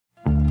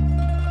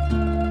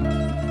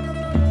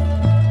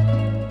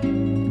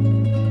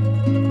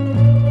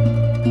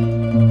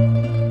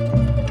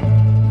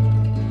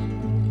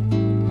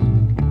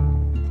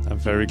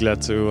very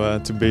glad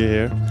to be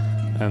here,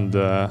 and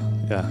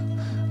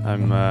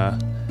I'm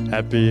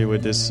happy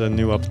with this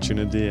new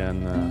opportunity,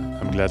 and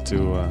I'm glad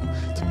to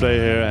play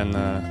here and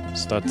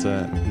start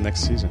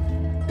next season.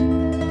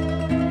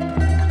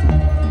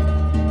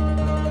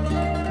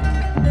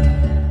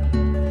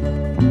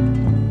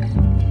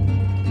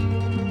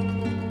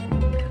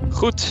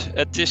 Goed,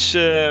 het is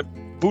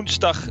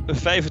woensdag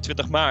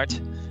 25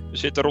 maart. We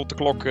zitten rond de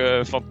klok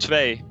van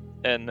 2.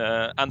 En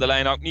aan de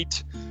lijn hangt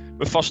niet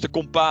mijn vaste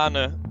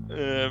companen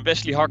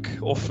Wesley Hak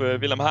of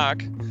Willem Haak.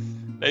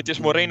 Nee, het is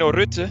Moreno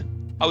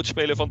Rutten,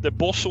 oudspeler van Den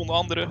Bosch onder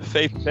andere,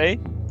 VVV.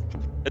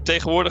 En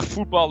tegenwoordig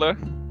voetballer,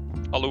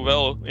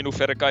 alhoewel in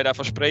hoeverre kan je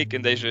daarvan spreken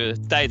in deze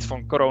tijd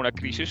van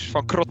coronacrisis,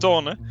 van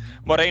Crotone.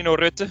 Moreno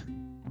Rutten,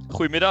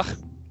 goedemiddag.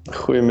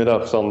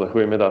 Goedemiddag Sander,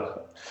 goedemiddag.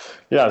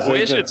 Ja,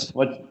 hoe is het?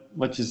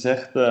 Wat je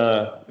zegt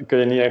kun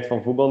je niet echt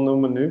van voetbal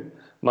noemen nu.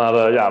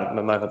 Maar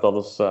met mij gaat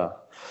alles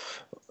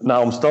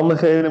naar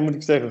omstandigheden moet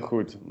ik zeggen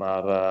goed.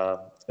 Maar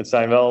het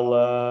zijn wel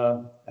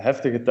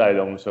heftige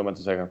tijden om het zo maar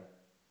te zeggen.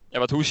 Ja,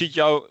 want hoe ziet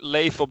jouw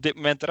leven op dit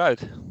moment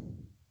eruit?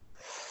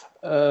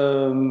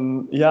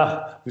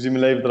 Hoe ziet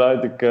mijn leven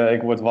eruit?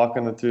 Ik word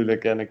wakker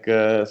natuurlijk en ik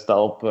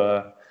sta op,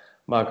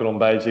 maak een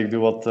ontbijtje. Ik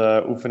doe wat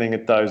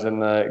oefeningen thuis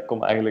en ik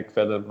kom eigenlijk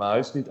verder mijn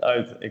huis niet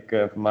uit. Ik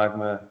vermaak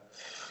me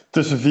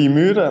tussen 4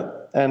 muren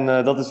en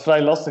dat is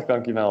vrij lastig, kan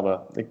ik je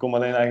melden. Ik kom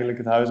alleen eigenlijk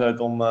het huis uit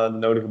om de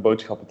nodige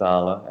boodschappen te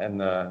halen en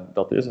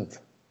dat is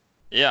het.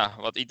 Ja,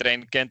 want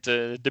iedereen kent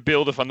de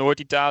beelden van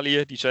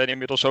Noord-Italië. Die zijn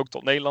inmiddels ook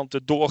tot Nederland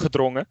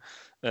doorgedrongen.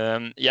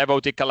 Jij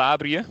woont in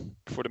Calabrië.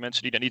 Voor de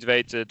mensen die dat niet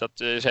weten, dat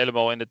is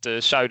helemaal in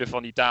het zuiden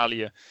van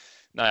Italië.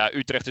 Nou ja,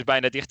 Utrecht is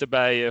bijna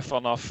dichterbij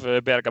vanaf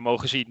Bergamo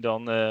gezien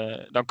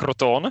dan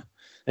Crotone.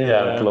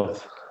 Ja, dat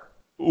klopt.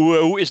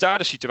 Hoe is daar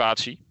de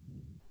situatie?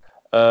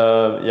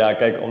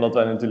 Kijk, omdat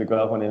wij natuurlijk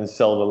wel gewoon in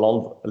hetzelfde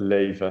land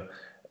leven,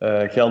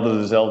 gelden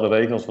dezelfde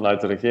regels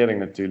vanuit de regering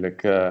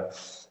natuurlijk.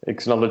 Ik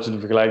snap dat je de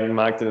vergelijking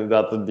maakt,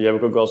 inderdaad, die heb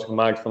ik ook wel eens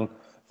gemaakt van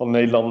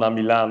Nederland naar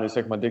Milaan is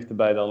zeg maar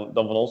dichterbij dan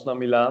van ons naar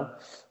Milaan.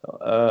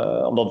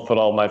 Omdat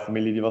vooral mijn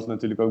familie die was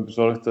natuurlijk ook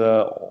bezorgd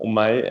om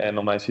mij en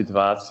om mijn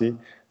situatie.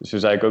 Dus toen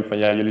zei ik ook van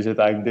ja, jullie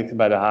zitten eigenlijk dichter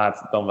bij de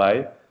haard dan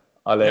wij.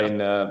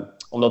 Alleen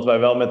omdat wij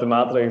wel met de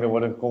maatregelen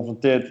worden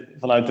geconfronteerd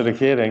vanuit de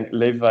regering,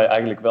 leven wij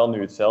eigenlijk wel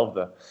nu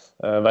hetzelfde.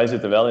 Wij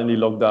zitten wel in die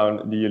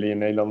lockdown die jullie in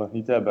Nederland nog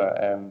niet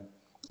hebben. En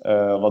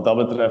wat dat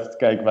betreft,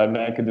 kijk, wij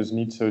merken dus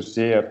niet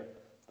zozeer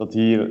dat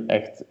hier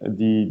echt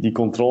die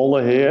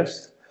controle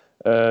heerst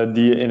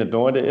die in het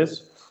noorden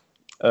is.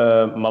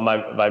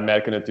 Maar wij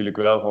merken natuurlijk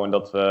wel gewoon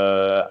dat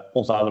we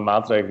ons aan de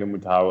maatregelen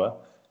moeten houden.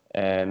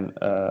 En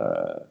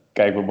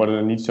kijk, we worden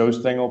er niet zo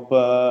streng op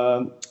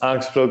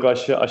aangesproken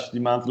als je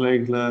die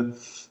maatregelen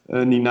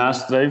niet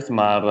nastreeft.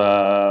 Maar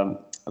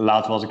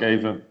laatst was ik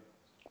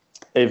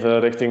even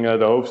richting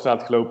de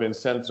Hoofdstraat gelopen in het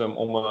centrum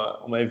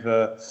om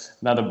even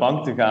naar de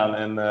bank te gaan.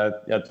 En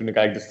toen ik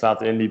eigenlijk de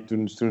straat inliep,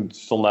 toen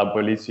stond daar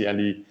politie en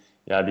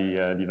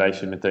die wijst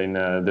je meteen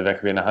de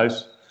weg weer naar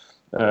huis.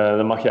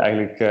 Dan mag je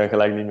eigenlijk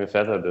gelijk niet meer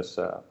verder. Dus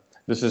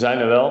ze zijn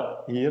er wel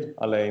hier,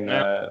 alleen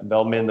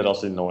wel minder dan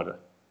in het noorden.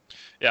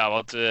 Ja,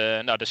 want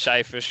de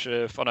cijfers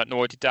vanuit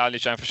Noord-Italië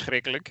zijn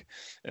verschrikkelijk.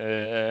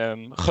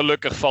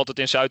 Gelukkig valt het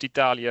in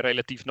Zuid-Italië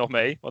relatief nog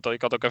mee. Want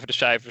ik had ook even de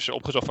cijfers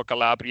opgezocht van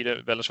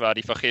Calabrië, weliswaar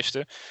die van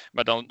gisteren.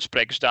 Maar dan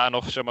spreken ze daar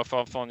nog zeg maar,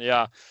 van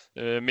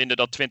minder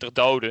dan 20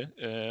 doden.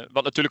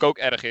 Wat natuurlijk ook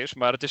erg is,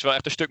 maar het is wel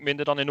echt een stuk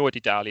minder dan in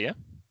Noord-Italië.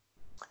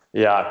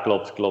 Ja,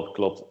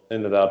 klopt.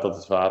 Inderdaad, dat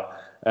is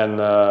waar. En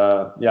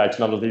ik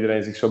snap dat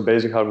iedereen zich zo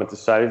bezighoudt met de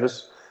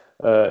cijfers.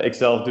 Ik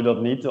zelf doe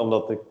dat niet,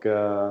 omdat ik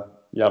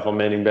van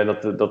mening ben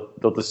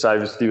dat de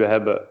cijfers die we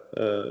hebben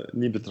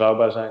niet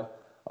betrouwbaar zijn.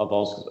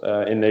 Althans,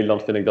 in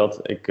Nederland vind ik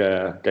dat.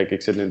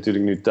 Ik zit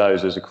natuurlijk nu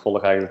thuis, dus ik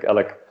volg eigenlijk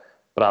elk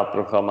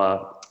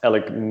praatprogramma,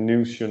 elk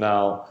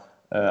nieuwsjournaal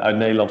uit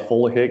Nederland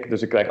volg ik.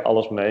 Dus ik krijg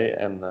alles mee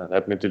en daar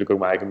heb ik natuurlijk ook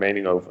mijn eigen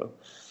mening over.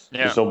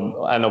 Ja. Dus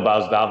op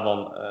basis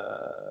daarvan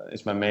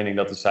is mijn mening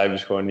dat de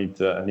cijfers gewoon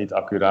niet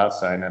accuraat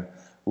zijn. En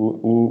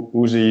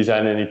hoe ze hier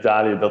zijn in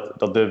Italië,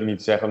 dat durf ik niet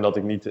te zeggen, omdat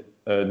ik niet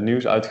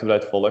nieuws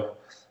uitgebreid volg.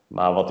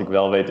 Maar wat ik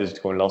wel weet is het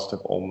gewoon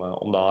lastig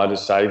om de harde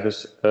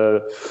cijfers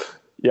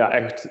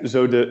echt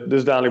zo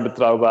dusdanig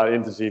betrouwbaar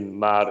in te zien.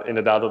 Maar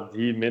inderdaad dat het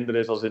hier minder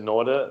is dan in het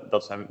noorden,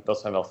 dat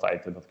zijn wel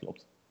feiten, dat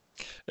klopt.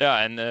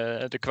 Ja, en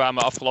er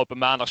kwamen afgelopen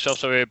maandag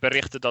zelfs alweer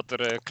berichten dat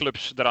er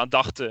clubs eraan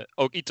dachten,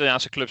 ook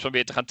Italiaanse clubs, om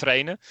weer te gaan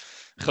trainen.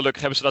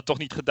 Gelukkig hebben ze dat toch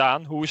niet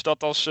gedaan. Hoe is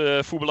dat als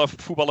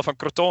voetballer van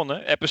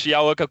Crotone? Appen ze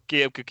jou ook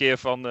elke keer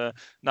van,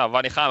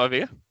 wanneer gaan we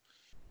weer?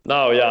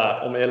 Nou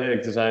ja, om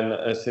eerlijk te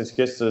zijn, sinds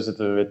gisteren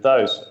zitten we weer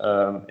thuis.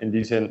 In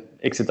die zin,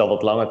 ik zit al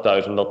wat langer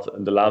thuis, omdat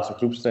de laatste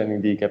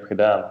groepstraining die ik heb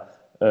gedaan,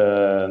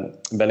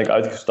 ben ik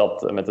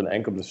uitgestapt met een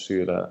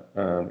enkelblessure.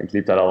 Ik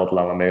liep daar al wat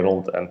langer mee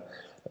rond en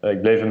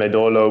ik bleef ermee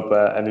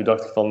doorlopen. En nu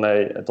dacht ik van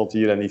nee, tot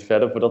hier en niet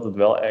verder, voordat het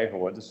wel erger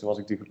wordt. Dus toen was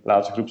ik die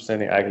laatste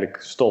groepstraining eigenlijk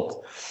gestopt.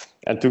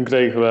 En toen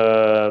kregen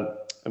we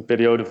een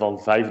periode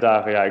van 5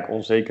 dagen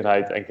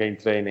onzekerheid en geen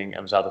training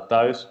en we zaten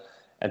thuis.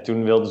 En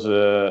toen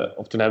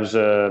toen hebben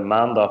ze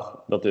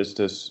maandag, dat is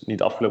dus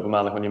niet afgelopen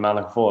maandag, maar die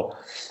maandag ervoor,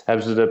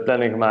 hebben ze de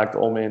planning gemaakt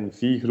om in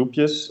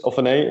groepjes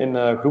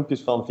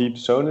van 4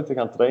 personen te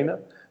gaan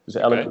trainen. Dus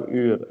elk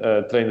uur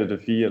trainen er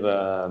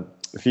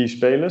 4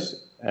 spelers.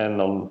 En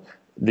dan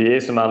die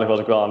eerste maandag was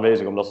ik wel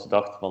aanwezig, omdat ze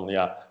dachten van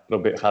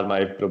ga het maar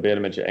even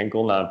proberen met je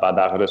enkel. Na een paar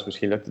dagen rust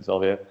misschien lukt het wel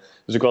weer.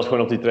 Dus ik was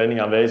gewoon op die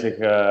training aanwezig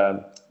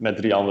met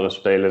 3 andere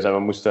spelers. En we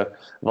moesten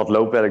wat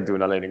loopwerk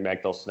doen. Alleen ik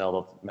merkte al snel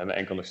dat met mijn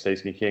enkel nog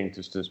steeds niet ging.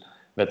 Dus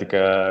werd ik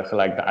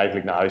gelijk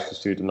eigenlijk naar huis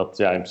gestuurd. Omdat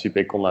in principe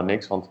ik kon daar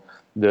niks. Want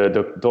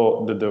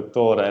de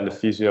doktoren en de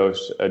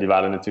fysio's die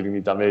waren natuurlijk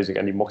niet aanwezig.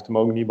 En die mochten me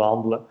ook niet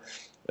behandelen.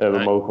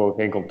 We mogen gewoon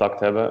geen contact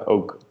hebben.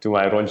 Ook toen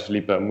wij rondjes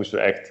liepen moesten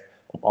we echt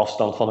op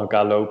afstand van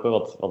elkaar lopen.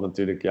 Wat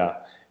natuurlijk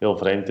heel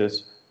vreemd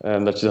is.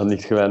 Dat je dat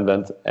niet gewend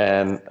bent.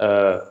 En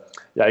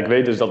ik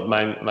weet dus dat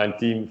mijn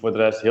team voor de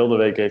rest heel de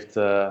week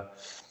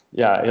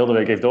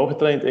heeft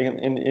doorgetraind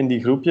in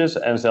die groepjes.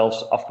 En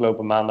zelfs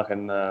afgelopen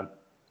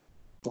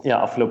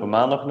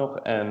maandag nog.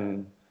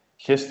 En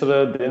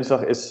gisteren,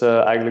 dinsdag, is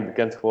eigenlijk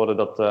bekend geworden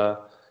dat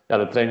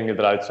de trainingen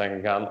eruit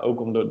zijn gegaan.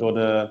 Ook door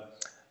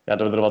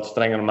de wat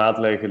strengere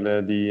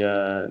maatregelen die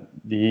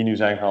hier nu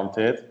zijn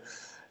gehanteerd.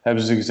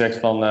 Hebben ze gezegd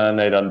van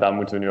nee, daar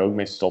moeten we nu ook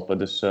mee stoppen.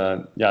 Dus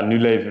nu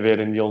leven we weer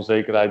in die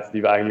onzekerheid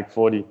die we eigenlijk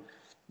voor die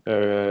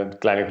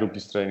kleine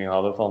groepjestraining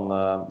hadden.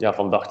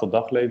 Van dag tot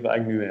dag leven we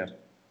eigenlijk nu weer.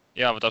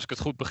 Ja, want als ik het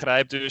goed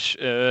begrijp, dus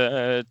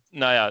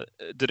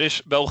er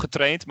is wel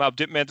getraind, maar op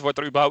dit moment wordt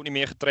er überhaupt niet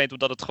meer getraind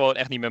omdat het gewoon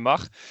echt niet meer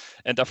mag.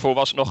 En daarvoor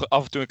was het nog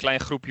af en toe een klein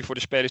groepje voor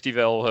de spelers die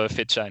wel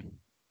fit zijn.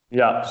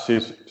 Ja,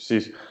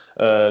 precies.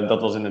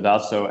 Dat was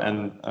inderdaad zo.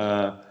 En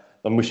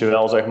dan moest je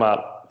wel zeg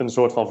maar een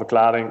soort van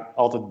verklaring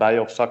altijd bij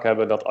je op zak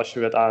hebben dat als je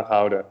werd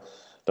aangehouden,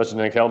 dat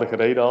je een geldige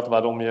reden had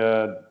waarom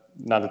je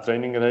naar de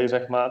training reed,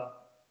 zeg maar.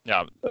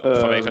 Ja,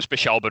 vanwege een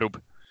speciaal beroep.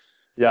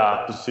 Ja,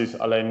 precies.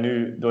 Alleen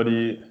nu, door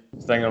die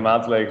strengere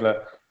maatregelen,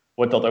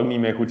 wordt dat ook niet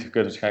meer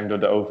goedgekeurd waarschijnlijk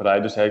door de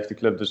overheid. Dus heeft de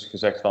club dus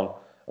gezegd van,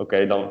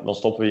 oké, dan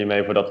stoppen we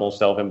hiermee voordat we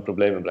onszelf in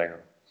problemen brengen.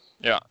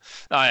 Ja,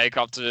 ik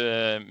had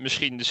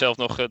misschien zelf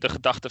nog de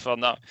gedachte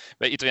van,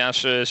 bij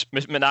Italiaanse,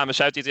 met name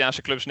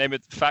Zuid-Italiaanse clubs nemen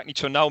het vaak niet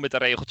zo nauw met de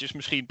regeltjes.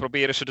 Misschien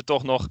proberen ze er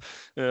toch nog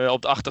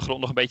op de achtergrond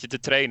nog een beetje te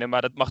trainen,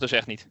 maar dat mag dus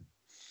echt niet.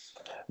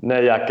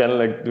 Nee,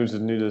 kennelijk doen ze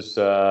het nu dus,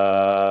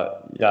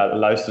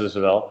 luisteren ze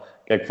wel.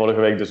 Kijk, vorige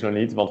week dus nog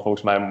niet, want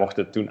volgens mij mocht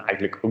het toen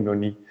eigenlijk ook nog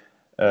niet.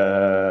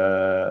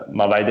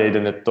 Maar wij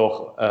deden het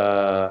toch.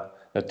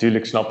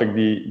 Natuurlijk snap ik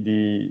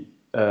die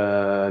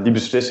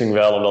beslissing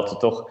wel,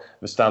 omdat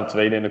we staan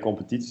tweede in de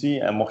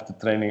competitie en mocht de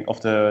training of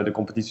de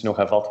competitie nog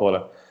hervat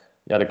worden.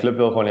 Ja, de club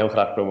wil gewoon heel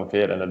graag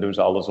promoveren en daar doen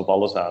ze alles op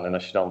alles aan. En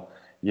als je dan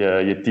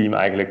je team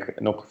eigenlijk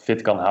nog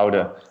fit kan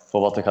houden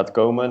voor wat er gaat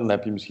komen, dan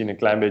heb je misschien een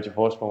klein beetje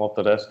voorsprong op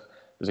de rest.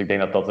 Dus ik denk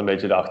dat dat een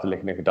beetje de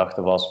achterliggende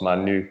gedachte was. Maar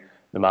nu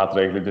de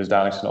maatregelen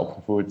dusdanig zijn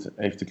opgevoerd,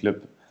 heeft de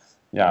club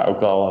ook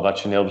wel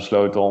rationeel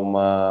besloten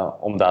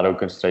om daar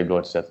ook een streep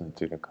door te zetten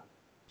natuurlijk.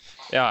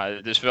 Ja,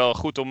 het is wel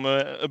goed om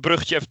een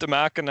bruggetje even te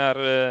maken naar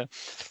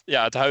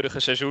het huidige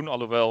seizoen.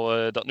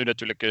 Alhoewel dat nu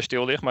natuurlijk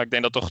stil ligt. Maar ik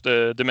denk dat toch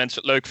de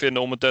mensen het leuk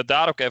vinden om het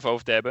daar ook even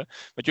over te hebben.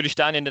 Want jullie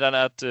staan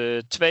inderdaad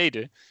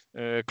tweede.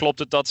 Klopt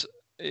het dat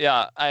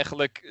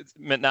eigenlijk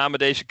met name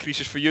deze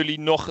crisis voor jullie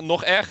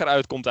nog erger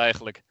uitkomt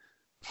eigenlijk?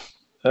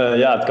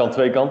 Het kan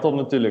twee kanten op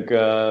natuurlijk.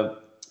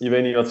 Je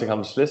weet niet wat ze gaan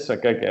beslissen.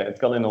 Kijk, het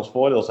kan in ons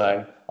voordeel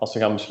zijn als ze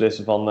gaan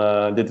beslissen van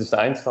dit is de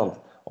eindstand.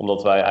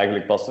 Omdat wij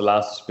eigenlijk pas de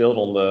laatste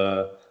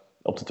speelronde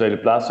op de tweede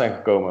plaats zijn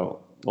gekomen.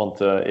 Want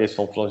eerst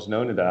stond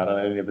Frosinone daar.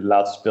 En die hebben de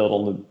laatste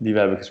speelronde die we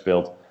hebben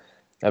gespeeld,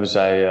 hebben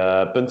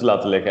zij punten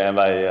laten liggen. En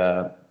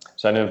wij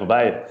zijn hun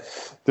voorbij.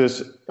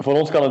 Dus voor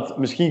ons kan het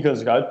misschien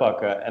gunstig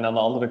uitpakken. En aan de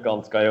andere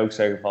kant kan je ook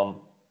zeggen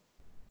van,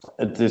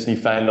 het is niet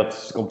fijn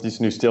dat de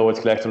competitie nu stil wordt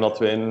gelegd, omdat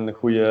we in een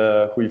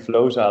goede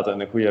flow zaten en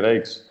een goede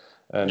reeks.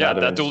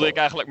 Daar doelde ik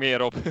eigenlijk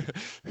meer op.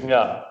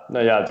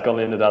 Het kan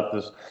inderdaad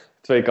dus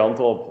twee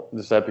kanten op.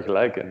 Dus daar heb je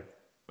gelijk in.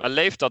 Maar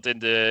leeft dat in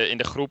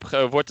de groep?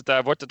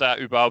 Wordt het daar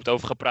überhaupt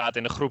over gepraat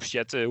in de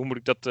groepschat? Hoe moet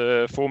ik dat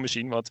voor me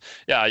zien?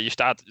 Want je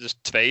staat dus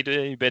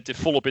tweede, je bent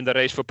volop in de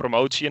race voor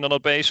promotie en dan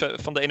opeens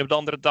van de een op de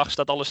andere dag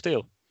staat alles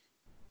stil.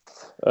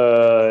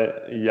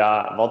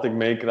 Wat ik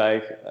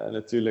meekrijg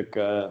natuurlijk,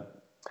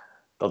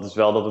 dat is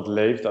wel dat het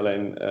leeft.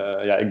 Alleen,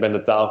 ik ben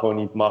de taal gewoon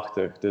niet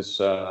machtig. Dus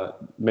de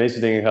meeste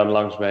dingen gaan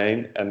langs me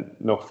heen. En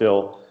nog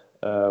veel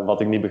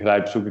wat ik niet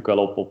begrijp zoek ik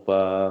wel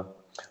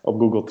op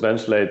Google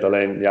Translate.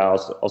 Alleen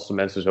als de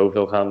mensen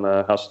zoveel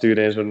gaan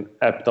sturen in zo'n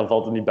app, dan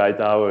valt het niet bij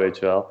te houden, weet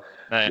je wel.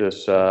 Nee.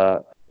 Dus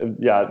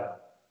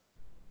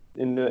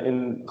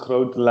in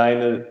grote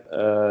lijnen,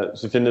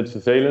 ze vinden het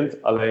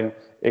vervelend. Alleen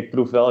ik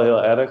proef wel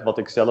heel erg, wat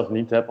ik zelf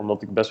niet heb,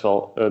 omdat ik best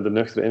wel er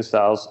nuchter in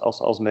sta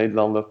als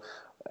Nederlander.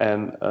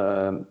 En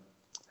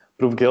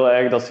proef ik heel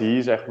erg dat ze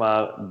hier zeg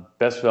maar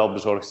best wel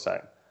bezorgd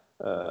zijn.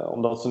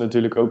 Omdat ze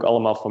natuurlijk ook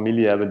allemaal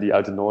familie hebben die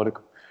uit het noorden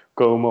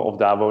komen of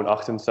daar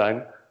woonachtig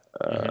zijn.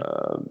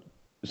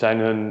 Zijn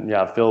hun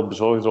veel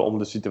bezorgder om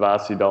de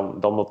situatie dan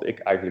dat ik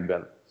eigenlijk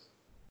ben.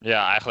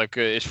 Ja, eigenlijk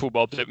is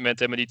voetbal op dit moment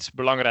helemaal niet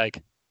belangrijk.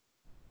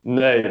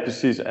 Nee,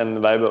 precies.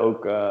 En wij hebben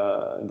ook,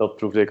 dat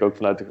proefde ik ook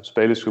vanuit de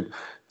spelersgroep,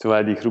 toen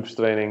wij die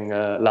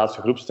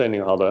laatste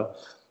groepstraining hadden.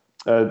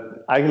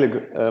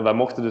 Wij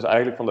mochten dus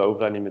eigenlijk van de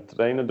overheid niet meer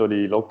trainen door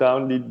die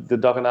lockdown die de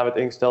dag erna werd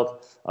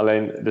ingesteld.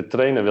 Alleen de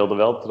trainer wilde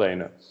wel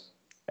trainen.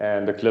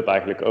 En de club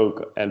eigenlijk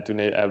ook. En toen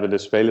hebben de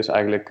spelers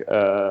eigenlijk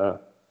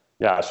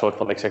een soort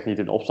van, ik zeg niet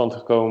in opstand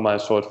gekomen, maar een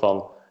soort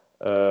van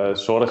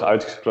zorg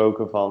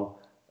uitgesproken van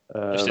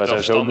wij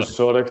zijn zo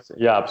bezorgd.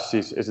 Ja,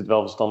 precies. Is het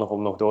wel verstandig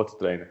om nog door te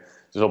trainen?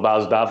 Dus op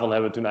basis daarvan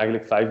hebben we toen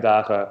eigenlijk 5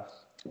 dagen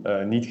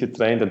niet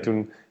getraind. En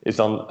toen is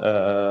dan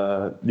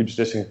die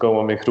beslissing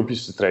gekomen om in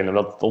groepjes te trainen.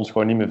 Omdat het ons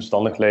gewoon niet meer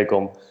verstandig leek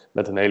om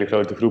met een hele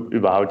grote groep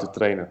überhaupt te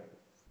trainen.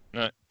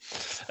 Nee.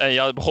 En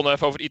ja, we begonnen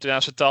even over de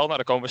Italiaanse taal. Nou,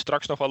 daar komen we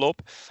straks nog wel op.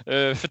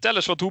 Vertel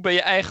eens, hoe ben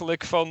je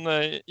eigenlijk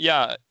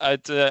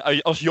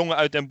als jongen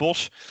uit Den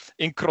Bosch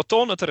in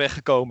Crotone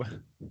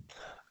terechtgekomen?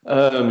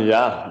 Dat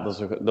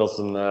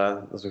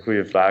is een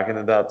goede vraag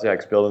inderdaad. Ja,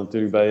 ik speelde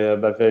natuurlijk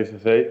bij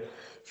VVV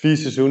 4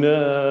 seizoenen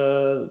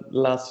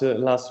de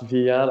laatste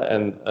 4 jaar.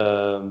 En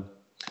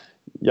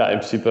in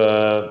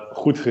principe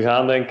goed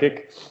gegaan, denk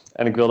ik.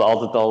 En ik wilde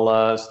altijd al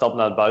een stap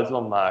naar het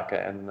buitenland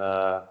maken. En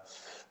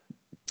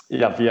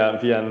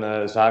via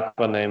een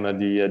zaakwaarnemer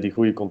die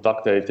goede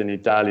contacten heeft in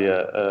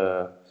Italië,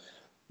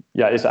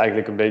 is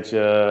eigenlijk een beetje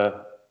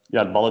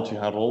het balletje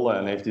gaan rollen.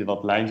 En heeft hij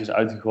wat lijntjes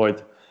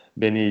uitgegooid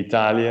binnen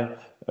Italië.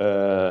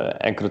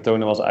 En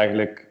Crotone was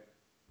eigenlijk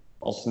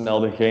al snel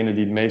degene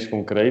die het meest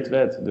concreet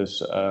werd. Dus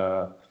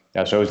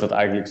zo is dat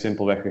eigenlijk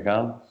simpelweg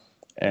gegaan.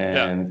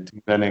 En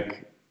toen ben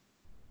ik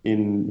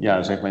in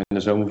de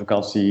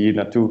zomervakantie hier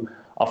naartoe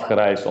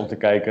afgereisd om te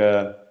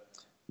kijken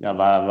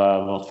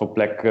wat voor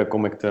plek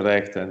kom ik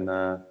terecht.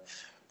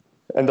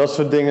 En dat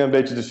soort dingen, een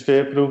beetje de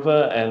sfeer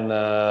proeven. En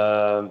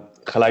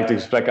gelijk de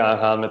gesprekken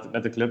aangaan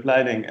met de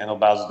clubleiding. En op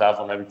basis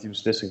daarvan heb ik die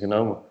beslissing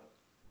genomen.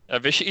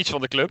 Wist je iets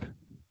van de club?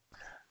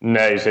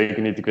 Nee,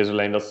 zeker niet. Ik wist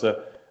alleen dat ze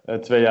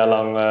 2 jaar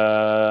lang,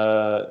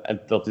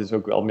 en dat is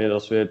ook al meer dan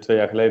 2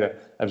 jaar geleden,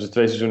 hebben ze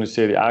 2 seizoenen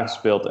Serie A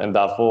gespeeld. En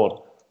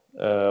daarvoor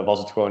was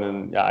het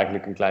gewoon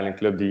eigenlijk een kleine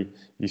club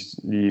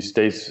die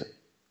steeds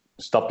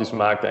stapjes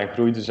maakte en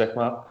groeide, zeg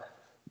maar.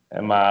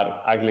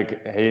 Maar eigenlijk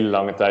een hele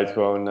lange tijd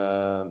gewoon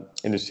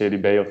in de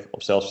Serie B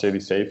of zelfs Serie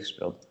C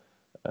gespeeld.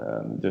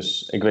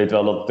 Dus ik weet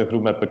wel dat het een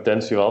groep met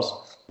potentie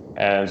was.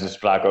 En ze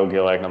spraken ook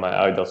heel erg naar mij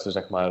uit dat ze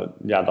zeg maar,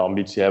 de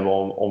ambitie hebben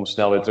om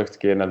snel weer terug te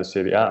keren naar de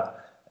Serie A.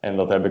 En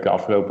dat heb ik de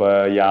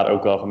afgelopen jaar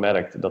ook wel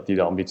gemerkt. Dat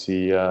de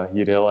ambitie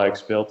hier heel erg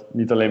speelt.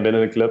 Niet alleen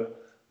binnen de club,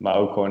 maar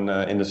ook gewoon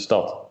in de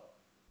stad.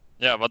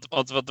 Ja,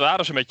 wat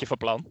waren ze met je van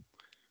plan?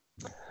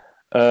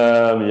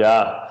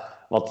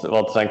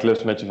 Wat zijn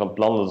clubs met je van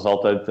plan? Dat is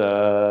altijd...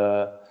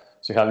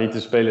 ze gaan niet de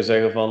speler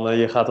zeggen van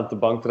je gaat op de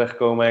bank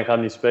terechtkomen en je gaat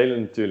niet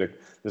spelen natuurlijk.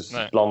 Dus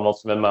Het plan wat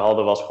ze met mij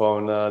hadden was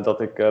gewoon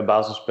dat ik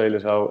basisspeler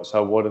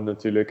zou worden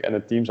natuurlijk en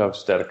het team zou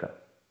versterken.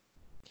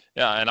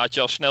 Ja, en had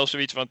je al snel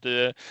zoiets, want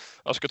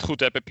als ik het goed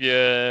heb,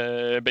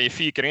 ben je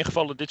 4 keer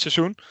ingevallen dit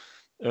seizoen.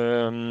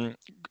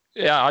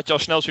 Had je al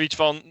snel zoiets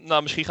van,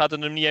 misschien gaat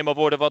het hem niet helemaal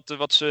worden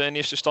wat ze in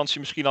eerste instantie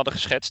misschien hadden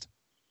geschetst?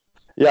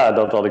 Ja,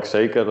 dat had ik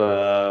zeker.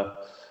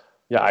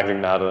 Eigenlijk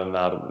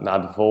na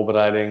de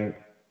voorbereiding.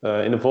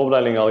 In de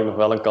voorbereiding had ik nog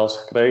wel een kans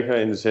gekregen.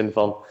 In de zin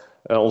van,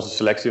 onze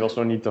selectie was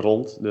nog niet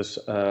rond. Dus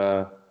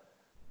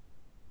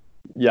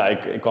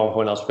ik kwam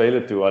gewoon aan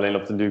spelen toe. Alleen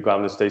op den duur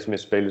kwamen er steeds meer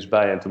spelers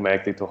bij. En toen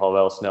merkte ik toch al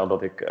wel snel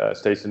dat ik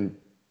steeds een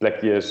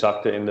plekje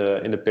zakte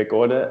in de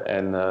pickorde.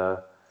 En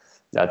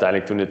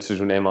uiteindelijk toen het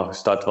seizoen eenmaal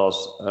gestart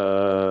was...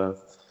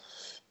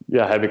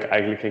 heb ik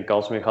eigenlijk geen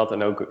kans meer gehad.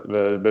 En ook,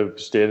 we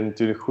presteerden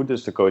natuurlijk goed,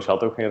 dus de coach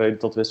had ook geen reden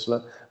tot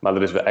wisselen. Maar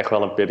er is echt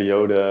wel een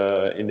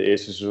periode in de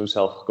eerste seizoen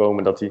zelf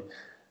gekomen dat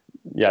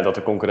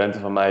de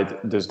concurrenten van mij het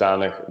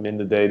dusdanig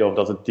minder deden. Of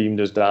dat het team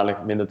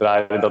dusdanig minder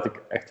draaide. Dat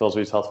ik echt wel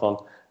zoiets had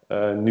van,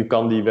 nu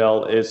kan die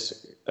wel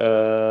eens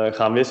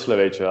gaan wisselen,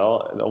 weet je wel.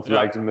 Of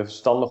lijkt het me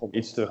verstandig om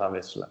iets te gaan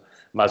wisselen.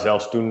 Maar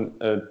zelfs toen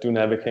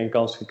heb ik geen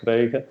kans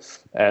gekregen.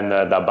 En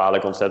daar baal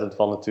ik ontzettend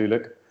van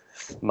natuurlijk.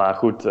 Maar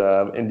goed,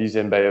 in die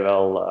zin ben je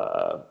wel,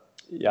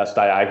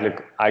 sta je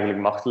eigenlijk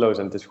machteloos.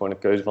 En het is gewoon een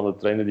keuze van de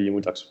trainer die je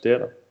moet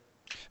accepteren.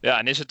 Ja,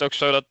 en is het ook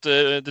zo dat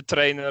de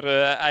trainer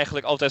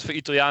eigenlijk altijd voor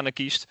Italianen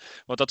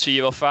kiest? Want dat zie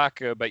je wel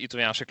vaak bij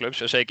Italiaanse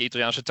clubs. En zeker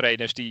Italiaanse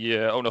trainers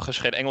die ook nog eens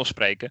geen Engels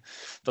spreken.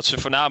 Dat ze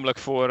voornamelijk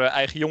voor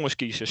eigen jongens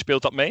kiezen.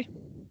 Speelt dat mee?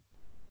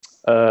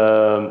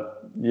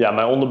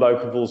 Mijn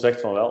onderbuikgevoel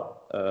zegt van wel.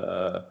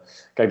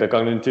 Kijk, dat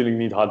kan ik natuurlijk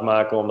niet hard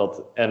maken.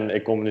 En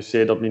ik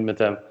communiceer dat niet met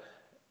hem.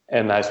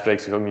 En hij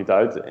spreekt zich ook niet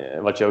uit.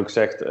 Wat je ook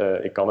zegt,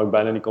 ik kan ook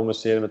bijna niet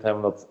communiceren met hem,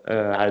 omdat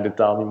hij de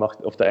taal niet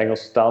machtig, of de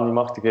Engelse taal niet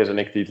machtig is en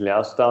ik de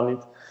Italiaanse taal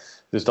niet.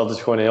 Dus dat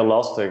is gewoon heel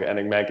lastig. En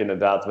ik merk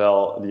inderdaad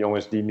wel, de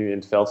jongens die nu in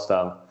het veld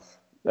staan,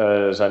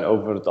 zijn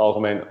over het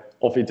algemeen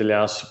of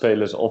Italiaanse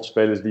spelers of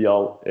spelers die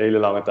al hele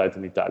lange tijd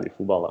in Italië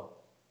voetballen.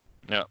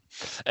 Ja.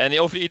 En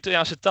over de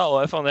Italiaanse taal,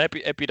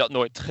 heb je dat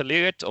nooit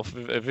geleerd? Of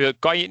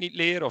kan je het niet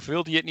leren? Of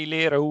wilde je het niet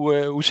leren?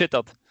 Hoe zit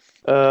dat?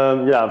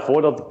 Ja,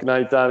 voordat ik naar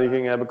Italië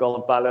ging heb ik al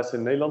een paar lessen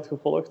in Nederland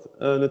gevolgd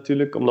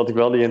natuurlijk. Omdat ik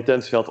wel die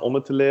intentie had om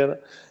het te leren.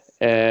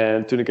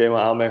 En toen ik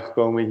eenmaal aan ben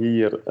gekomen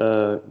hier,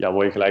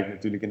 word je gelijk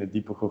natuurlijk in het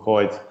diepe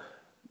gegooid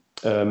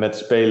met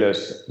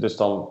spelers. Dus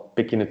dan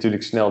pik je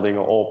natuurlijk snel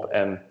dingen op.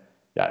 En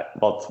ja,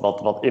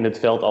 wat in het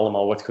veld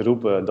allemaal wordt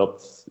geroepen,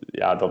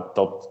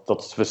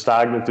 dat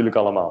versta ik natuurlijk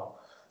allemaal.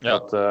 Ja.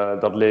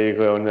 Dat leer je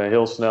gewoon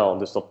heel snel,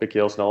 dus dat pik je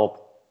heel snel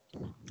op.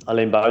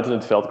 Alleen buiten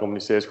het veld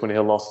communiceren is gewoon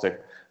heel lastig.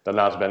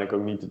 Daarnaast ben ik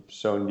ook niet de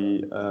persoon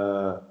die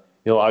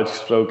heel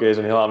uitgesproken is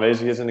en heel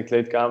aanwezig is in de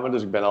kleedkamer.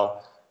 Dus ik ben al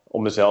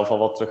om mezelf al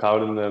wat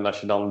terughoudend. En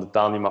als je dan de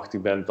taal niet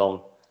machtig bent,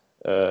 dan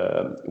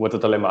wordt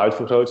het alleen maar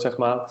uitvergroot, zeg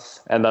maar.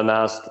 En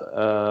daarnaast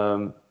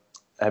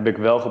heb ik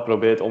wel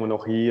geprobeerd om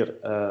nog hier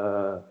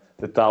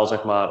de taal,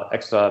 zeg maar,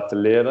 extra te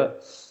leren.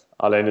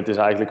 Alleen het is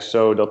eigenlijk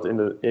zo dat in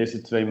de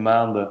eerste 2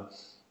 maanden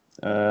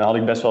had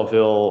ik best wel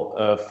veel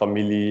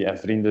familie en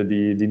vrienden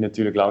die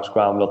natuurlijk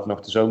langskwamen omdat het nog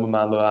de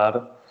zomermaanden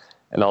waren.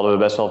 En dan hadden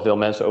we best wel veel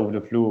mensen over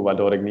de vloer,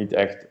 waardoor ik niet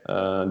echt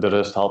de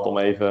rust had om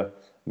even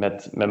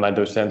met mijn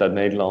docent uit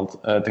Nederland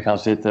te gaan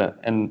zitten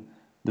en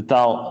de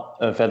taal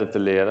verder te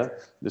leren.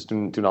 Dus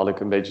toen had ik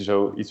een beetje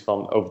zoiets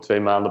van, over 2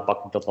 maanden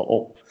pak ik dat wel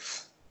op.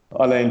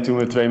 Alleen toen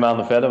we 2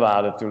 maanden verder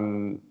waren,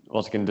 toen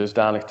was ik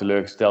dusdanig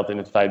teleurgesteld in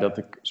het feit dat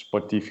ik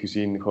sportief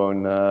gezien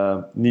gewoon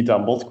niet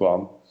aan bod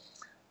kwam.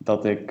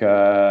 Dat ik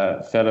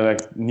verderweg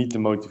niet de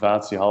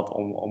motivatie had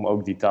om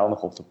ook die taal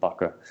nog op te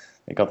pakken.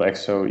 Ik had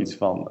echt zoiets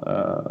van,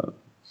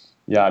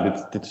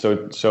 dit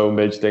zo een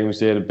beetje tegen mijn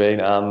zere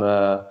been aan.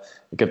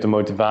 Ik heb de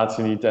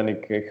motivatie niet en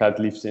ik ga het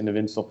liefst in de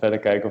winterstop verder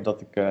kijken of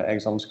dat ik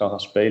ergens anders kan gaan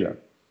spelen.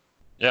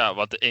 Ja,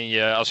 want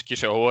als ik je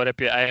zo hoor, heb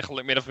je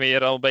eigenlijk min of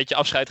meer al een beetje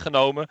afscheid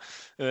genomen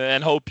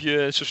en hoop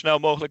je zo snel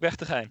mogelijk weg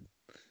te gaan.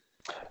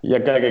 Ja,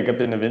 kijk, ik heb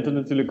in de winter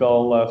natuurlijk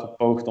al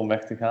gepoogd om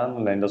weg te gaan.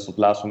 Alleen dat is op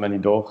het laatste moment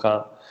niet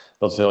doorgegaan.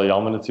 Dat is heel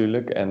jammer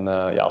natuurlijk. En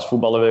als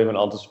voetballer wil je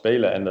gewoon altijd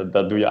spelen. En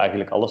daar doe je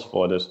eigenlijk alles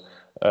voor. Dus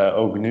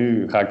ook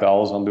nu ga ik er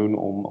alles aan doen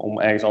om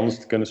ergens anders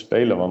te kunnen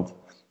spelen. Want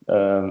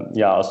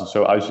als het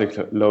zo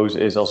uitzichtloos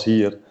is als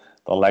hier,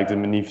 dan lijkt het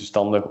me niet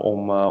verstandig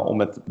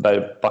om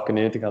bij pakken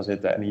neer te gaan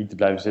zitten en hier te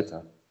blijven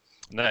zitten.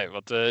 Nee,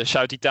 want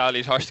Zuid-Italië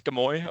is hartstikke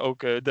mooi. Ook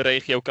de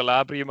regio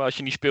Calabrië. Maar als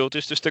je niet speelt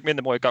is het een stuk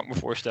minder mooi, kan ik me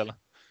voorstellen.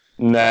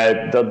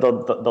 Nee,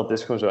 dat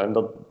is gewoon zo.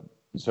 En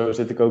zo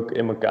zit ik ook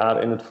in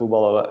elkaar in het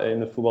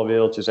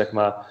voetbalwereldje, zeg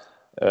maar.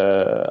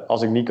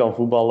 Als ik niet kan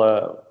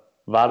voetballen,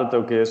 waar het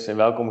ook is, in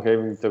welke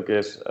omgeving het ook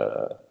is,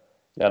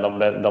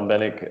 dan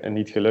ben ik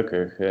niet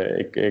gelukkig.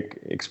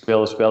 Ik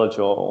speel een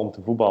spelletje om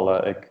te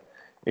voetballen.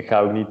 Ik ga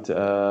ook niet,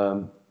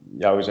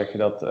 hoe zeg je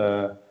dat?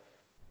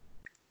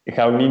 Ik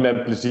ga ook niet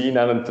met plezier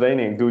naar een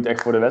training. Ik doe het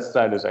echt voor de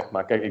wedstrijden, zeg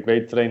maar. Kijk, ik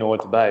weet, trainen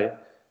hoort erbij.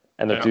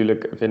 En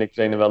natuurlijk vind ik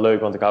trainen wel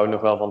leuk, want ik hou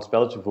nog wel van het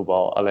spelletje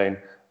voetbal. Alleen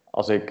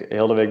als ik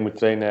heel de week moet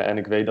trainen en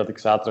ik weet dat ik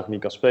zaterdag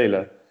niet kan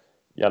spelen,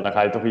 dan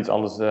ga je toch iets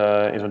anders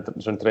in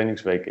zo'n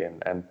trainingsweek in.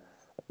 En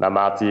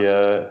naarmate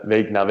je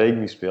week na week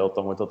niet speelt,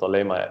 dan wordt dat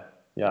alleen maar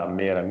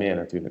meer en meer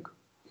natuurlijk.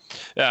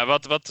 Ja,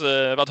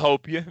 wat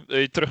hoop je? Wil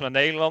je terug naar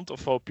Nederland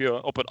of hoop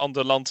je op een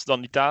ander land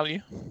dan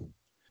Italië?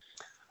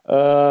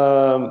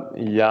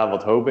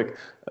 Wat hoop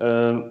ik?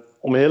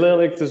 Om heel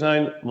eerlijk te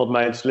zijn, wat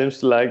mij het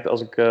slimste lijkt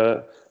als ik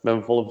met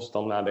mijn volle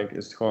verstand nadenk,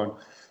 is het gewoon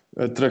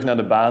terug naar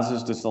de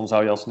basis. Dus dan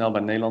zou je al snel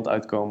bij Nederland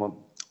uitkomen.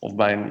 Of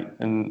bij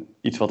een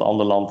iets wat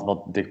ander land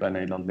wat dicht bij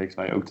Nederland ligt,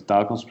 waar je ook de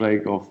taal kan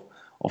spreken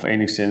of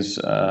enigszins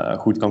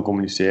goed kan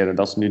communiceren.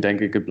 Dat is nu denk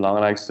ik het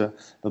belangrijkste.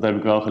 Dat heb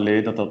ik wel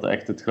geleerd, dat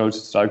echt het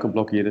grootste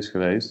struikelblok hier is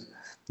geweest.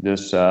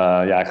 Dus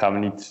gaan we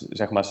niet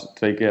zeg maar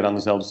 2 keer aan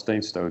dezelfde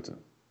steen stoten.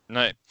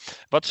 Nee.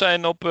 Wat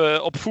zijn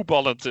op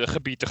voetballend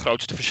gebied de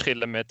grootste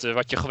verschillen met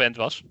wat je gewend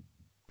was?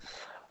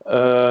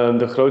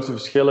 De grootste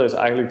verschillen is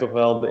eigenlijk toch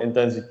wel de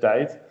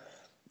intensiteit.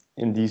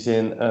 In die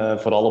zin,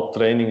 vooral op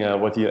trainingen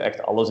wordt hier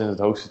echt alles in het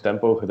hoogste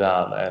tempo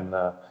gedaan. En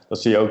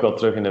dat zie je ook wel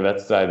terug in de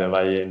wedstrijden,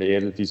 waar je in de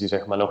Eredivisie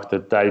zeg maar nog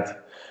de tijd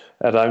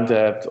en ruimte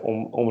hebt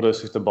om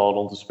rustig de bal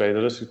rond te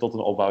spelen, rustig tot een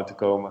opbouw te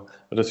komen,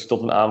 rustig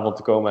tot een aanval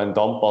te komen en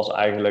dan pas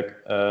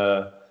eigenlijk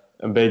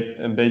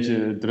een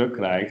beetje druk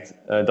krijgt.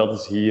 Dat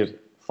is hier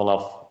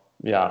vanaf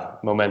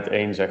moment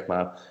 1, zeg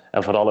maar.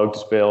 En vooral ook de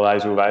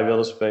speelwijze hoe wij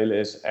willen spelen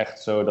is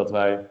echt zo dat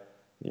wij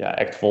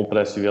echt vol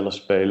pressie willen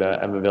spelen.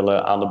 En we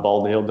willen aan de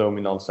bal heel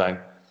dominant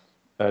zijn.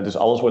 Dus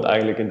alles wordt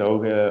eigenlijk in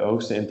de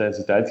hoogste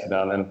intensiteit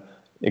gedaan. En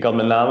ik had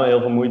met name heel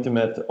veel moeite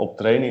met op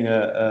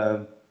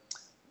trainingen.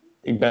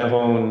 Ik ben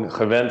gewoon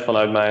gewend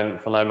vanuit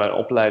mijn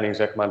opleiding,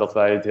 zeg maar, dat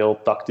wij het heel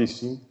tactisch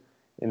zien.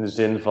 In de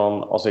zin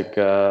van als ik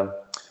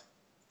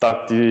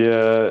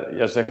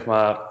zeg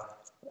maar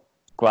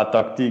qua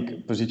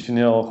tactiek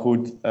positioneel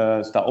goed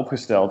sta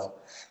opgesteld,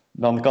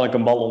 dan kan ik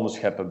een bal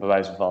onderscheppen, bij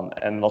wijze van.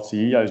 En wat ze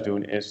hier juist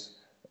doen is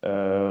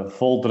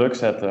vol druk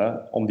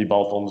zetten om die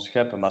bal te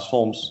onderscheppen. Maar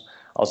soms,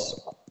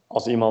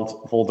 als iemand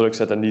vol druk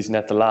zet en die is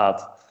net te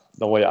laat,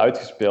 dan word je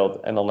uitgespeeld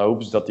en dan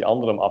hopen ze dat die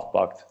andere hem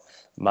afpakt.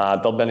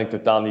 Maar dat ben ik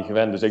totaal niet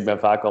gewend. Dus ik ben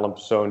vaak wel een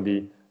persoon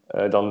die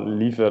dan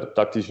liever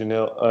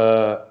tactitioneel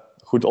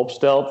goed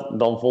opstelt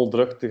dan vol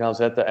druk te gaan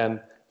zetten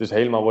en dus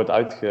helemaal wordt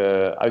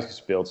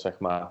uitgespeeld, zeg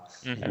maar.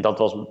 Mhm. En dat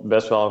was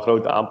best wel een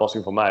grote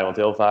aanpassing voor mij. Want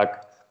heel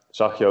vaak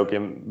zag je ook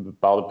in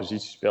bepaalde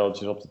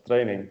positiespelletjes op de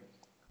training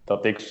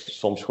dat ik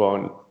soms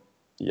gewoon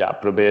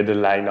probeerde de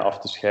lijnen af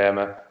te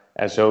schermen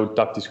en zo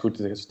tactisch goed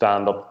te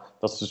staan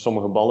dat ze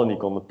sommige ballen niet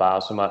konden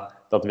pasen. Maar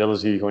dat willen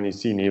ze hier gewoon niet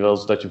zien. Hier willen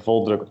ze dat je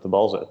vol druk op de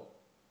bal zet.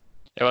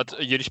 Ja, want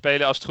jullie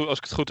spelen, als ik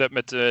het goed heb,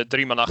 met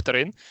 3 man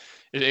achterin.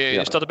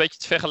 Is dat een beetje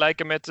te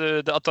vergelijken met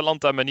de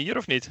Atalanta-manier,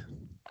 of niet?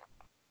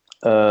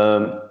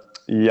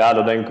 Ja,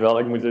 dat denk ik wel.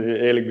 Ik moet het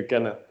eerlijk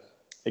bekennen.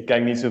 Ik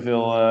kijk niet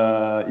zoveel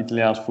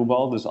Italiaans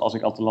voetbal. Dus als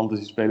ik Atalanta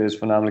zie spelen, is het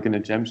voornamelijk in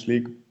de Champions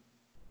League.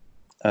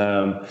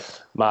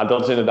 Maar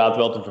dat is inderdaad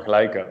wel te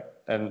vergelijken.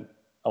 En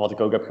wat ik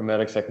ook heb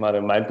gemerkt, zeg maar,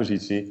 in mijn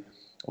positie,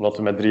 omdat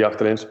we met 3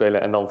 achterin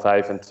spelen en dan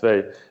 5 en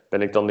 2,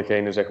 ben ik dan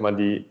degene, zeg maar,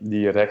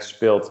 die rechts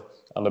speelt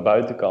aan de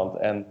buitenkant.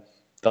 En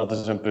dat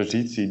is een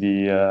positie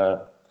die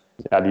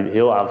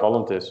heel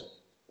aanvallend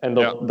is. En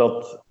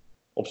dat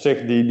op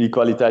zich, die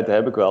kwaliteiten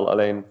heb ik wel.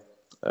 Alleen,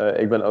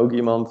 ik ben ook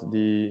iemand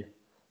die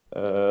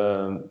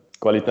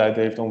kwaliteit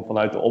heeft om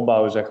vanuit de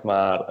opbouw, zeg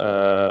maar,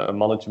 een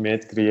mannetje meer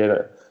te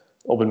creëren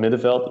op het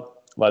middenveld.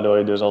 Waardoor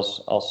je dus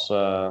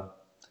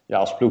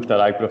als ploeg daar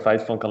eigenlijk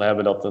profijt van kan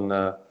hebben dat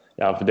een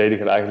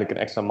verdediger eigenlijk een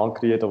extra man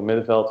creëert op het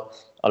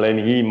middenveld. Alleen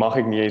hier mag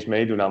ik niet eens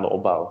meedoen aan de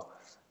opbouw.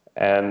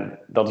 En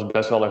dat is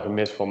best wel een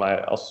gemis voor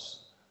mij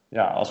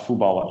als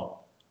voetballer.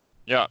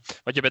 Ja,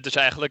 want je bent dus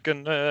eigenlijk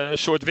een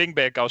soort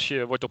wingback als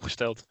je wordt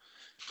opgesteld.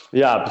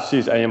 Ja,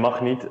 precies. En je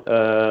mag niet...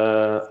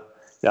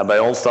 bij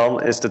ons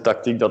dan is de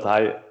tactiek dat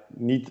hij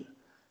niet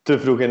te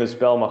vroeg in het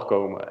spel mag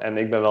komen. En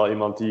ik ben wel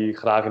iemand die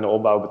graag in de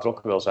opbouw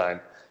betrokken wil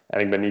zijn. En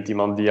ik ben niet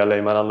iemand die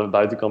alleen maar aan de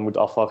buitenkant moet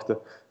afwachten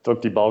tot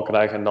ik die bal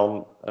krijg en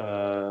dan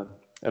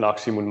een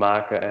actie moet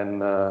maken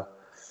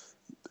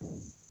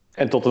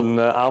en tot een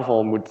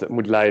aanval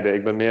moet leiden.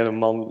 Ik ben meer een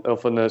man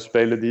of een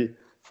speler die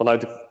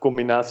vanuit de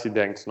combinatie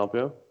denkt, snap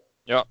je?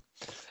 Ja,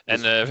 en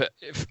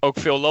ook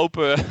veel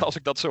lopen als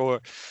ik dat zo hoor.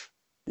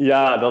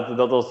 Ja,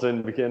 dat was in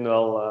het begin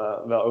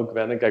wel ook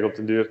wennen. Kijk, op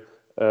den duur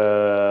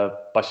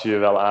pas je je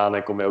wel aan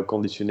en kom je ook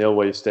conditioneel,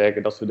 word je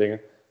sterker, dat soort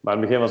dingen. Maar in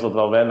het begin was dat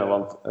wel wennen,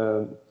 want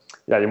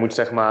je moet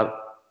zeg maar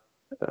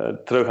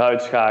terug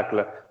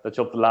uitschakelen. Dat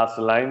je op de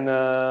laatste lijn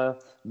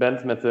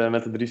bent met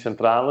de 3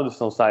 centralen. Dus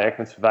dan sta je echt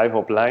met z'n 5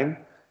 op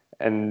lijn.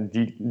 En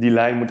die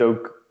lijn moet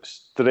ook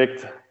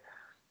strikt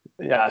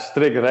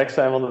rechts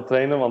zijn van de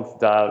trainer. Want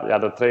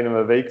daar trainen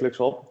we wekelijks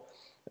op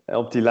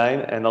die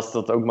lijn. En als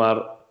dat ook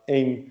maar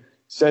 1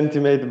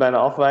 centimeter bijna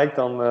afwijkt,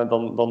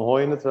 dan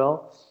hoor je het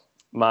wel.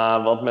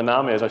 Maar wat met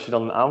name is, als je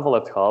dan een aanval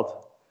hebt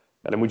gehad,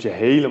 dan moet je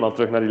helemaal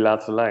terug naar die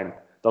laatste lijn.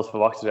 Dat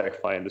verwachten ze echt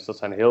van je. Dus dat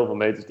zijn heel veel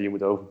meters die je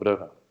moet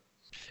overbruggen.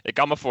 Ik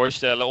kan me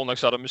voorstellen,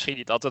 ondanks dat het misschien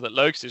niet altijd het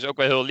leukste is, ook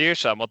wel heel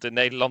leerzaam. Want in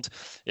Nederland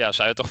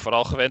zijn we toch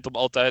vooral gewend om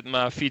altijd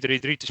maar 4-3-3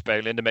 te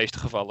spelen in de meeste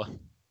gevallen.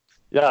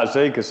 Ja,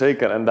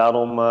 zeker. En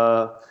daarom,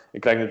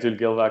 ik krijg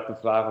natuurlijk heel vaak de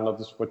vraag omdat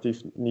de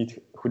sportief niet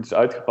goed is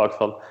uitgepakt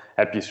van,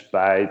 heb je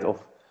spijt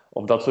of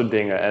dat soort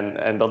dingen.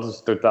 En dat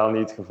is totaal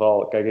niet het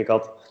geval. Kijk, ik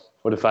had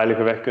voor de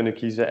veilige weg kunnen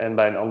kiezen en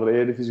bij een andere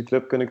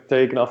Eredivisieclub kunnen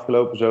tekenen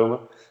afgelopen zomer.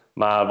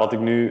 Maar wat ik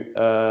nu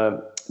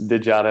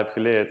dit jaar heb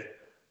geleerd,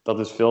 dat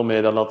is veel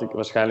meer dan dat ik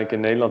waarschijnlijk in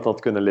Nederland had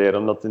kunnen leren.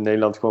 Omdat in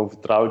Nederland gewoon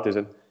vertrouwd is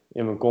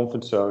in mijn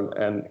comfortzone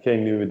en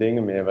geen nieuwe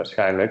dingen meer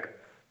waarschijnlijk.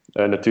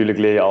 Natuurlijk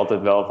leer je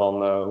altijd wel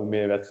van hoe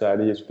meer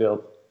wedstrijden je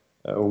speelt,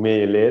 hoe meer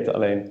je leert.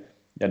 Alleen,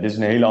 dit is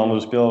een hele andere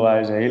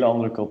speelwijze, een hele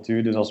andere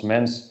cultuur. Dus als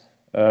mens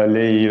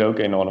leer je hier ook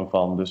enorm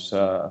van. Dus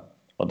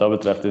wat dat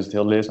betreft is het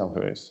heel leerzaam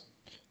geweest.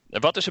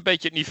 En wat is een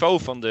beetje het niveau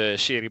van de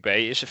Serie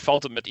B?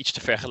 Valt het met iets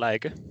te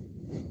vergelijken?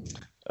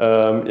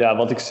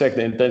 Wat ik zeg,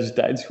 de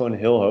intensiteit is gewoon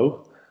heel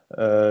hoog.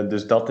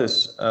 Dus dat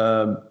is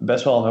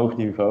best wel een hoog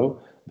niveau.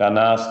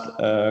 Daarnaast,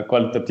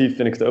 kwalitatief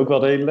vind ik het ook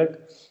wel redelijk.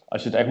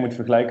 Als je het echt moet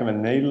vergelijken met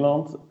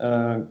Nederland,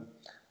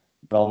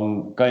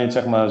 dan kan je het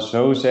zeg maar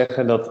zo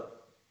zeggen dat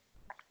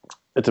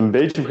het een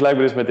beetje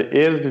vergelijkbaar is met de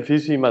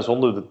Eredivisie, maar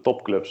zonder de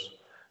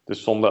topclubs.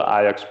 Dus zonder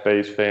Ajax,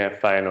 PSV en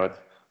Feyenoord.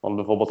 Want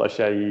bijvoorbeeld als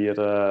jij hier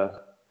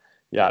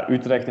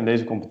Utrecht in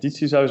deze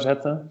competitie zou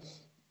zetten,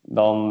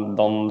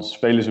 dan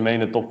spelen ze mee in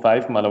de top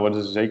 5, maar dan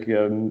worden ze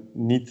zeker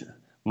niet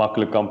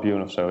makkelijk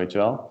kampioen of zo, weet je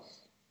wel.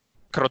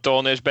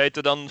 Crotone is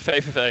beter dan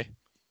VVV.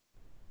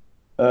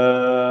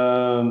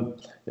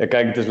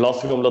 Kijk, het is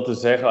lastig om dat te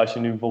zeggen als je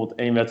nu bijvoorbeeld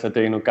 1 wedstrijd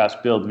tegen elkaar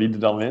speelt, wie er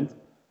dan wint.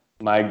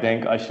 Maar ik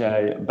denk als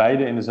jij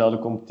beide in dezelfde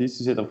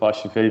competitie zit, of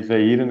als je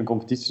VVV hier in de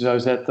competitie zou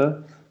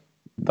zetten,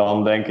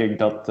 dan denk ik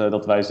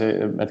dat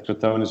wij met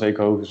Crotone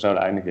zeker hoger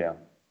zouden eindigen, ja.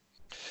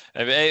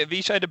 En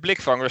wie zijn de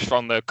blikvangers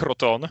van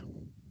Crotone?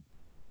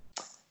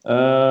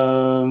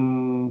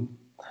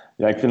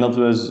 Ik vind dat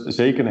we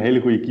zeker een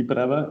hele goede keeper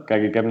hebben.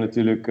 Kijk, ik heb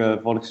natuurlijk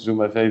vorig seizoen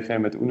bij VVV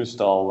met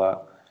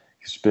Oenestal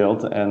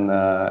gespeeld. En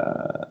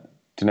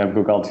toen heb ik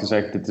ook altijd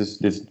gezegd,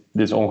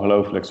 dit is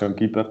ongelooflijk, zo'n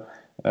keeper.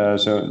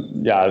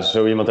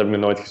 Zo iemand heb ik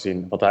nog nooit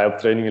gezien. Wat hij op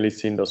trainingen liet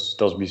zien, dat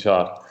is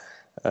bizar.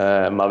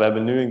 Maar we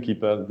hebben nu een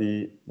keeper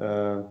die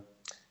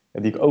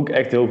ik ook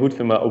echt heel goed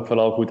vind, maar ook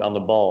vooral goed aan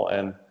de bal.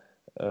 En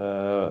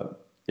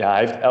Ja, hij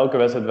heeft elke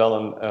wedstrijd wel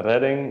een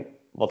redding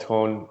wat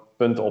gewoon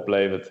punten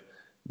oplevert.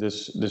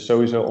 Dus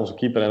sowieso onze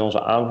keeper en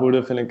onze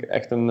aanvoerder vind ik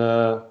echt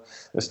een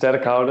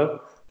sterkhouder.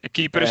 De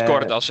keeper is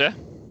Cordas, hè?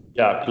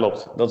 Ja,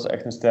 klopt. Dat is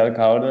echt een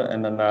sterkhouder.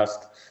 En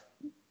daarnaast,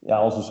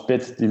 ja, onze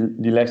spits,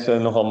 die legt ze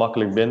nogal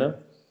makkelijk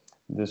binnen.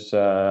 Dus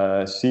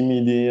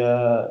Simi, die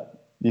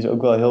is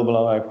ook wel heel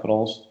belangrijk voor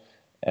ons.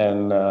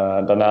 En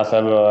daarnaast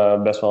hebben we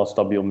best wel een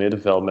stabiel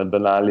middenveld met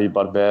Benali,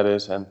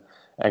 Barberis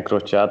en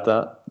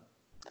Crociata.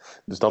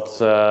 Dus dat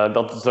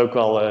is ook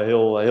wel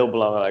heel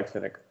belangrijk,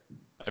 vind ik.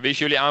 En wie is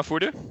jullie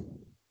aanvoerder?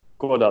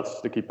 Cordat,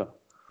 de keeper.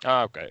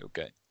 Ah,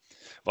 oké.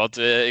 Want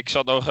ik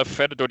zat nog even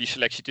verder door die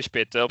selectie te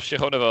spitten. Op zich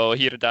gewoon wel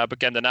hier en daar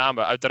bekende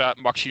namen.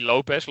 Uiteraard Maxi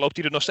Lopez. Loopt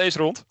hij er nog steeds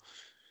rond?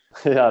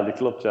 Ja, die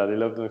klopt. Ja. Die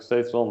loopt er nog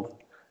steeds rond.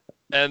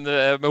 En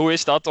maar hoe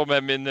is dat om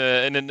hem in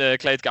een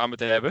kleedkamer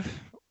te hebben?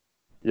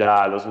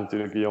 Ja, dat is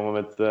natuurlijk een jongen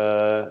met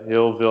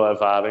heel veel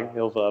ervaring.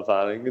 Heel veel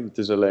ervaring. Het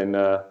is alleen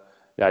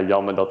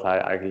jammer dat hij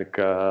eigenlijk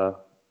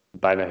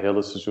bijna heel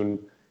het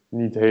seizoen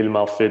niet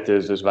helemaal fit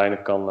is. Dus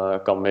weinig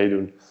kan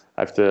meedoen.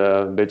 Hij heeft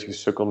een beetje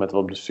gesukkeld met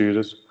wat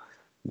blessures.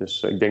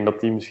 Dus ik denk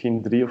dat hij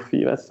misschien 3 of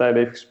 4 wedstrijden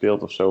heeft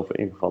gespeeld of zo. Of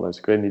ingevallen is.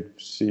 Ik weet niet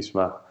precies,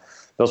 maar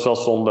dat is wel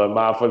zonde.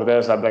 Maar voor de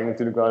rest, hij brengt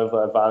natuurlijk wel heel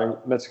veel ervaring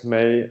met zich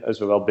mee.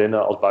 Zowel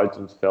binnen als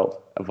buiten het veld.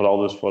 En vooral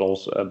dus voor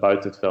ons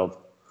buiten het veld.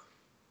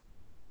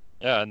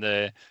 Ja,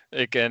 en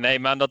ik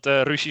neem aan dat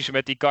de ruzies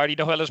met Icardi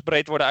nog wel eens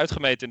breed worden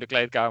uitgemeten in de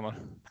kleedkamer.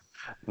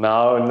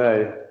 Nou,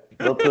 nee.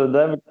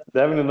 Daar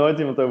heb ik nog nooit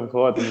iemand over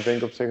gehoord. En ik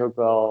denk op zich ook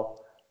wel...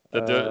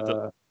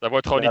 Daar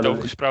wordt gewoon niet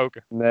over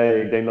gesproken.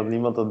 Nee, ik denk dat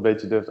niemand dat een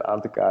beetje durft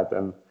aan te kaarten.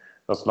 En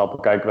dat snap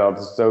ik eigenlijk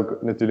wel. Het is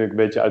ook natuurlijk een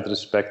beetje uit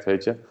respect,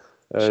 weet je.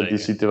 Die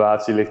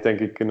situatie ligt denk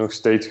ik nog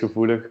steeds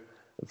gevoelig.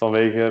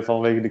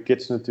 Vanwege de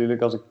kids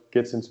natuurlijk. Als er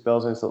kids in het spel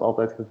zijn, is dat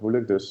altijd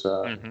gevoelig. Dus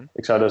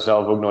ik zou daar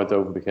zelf ook nooit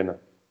over beginnen.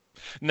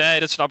 Nee,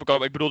 dat snap ik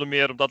ook. Ik bedoelde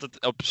meer omdat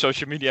het op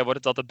social media wordt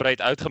het altijd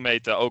breed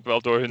uitgemeten. Ook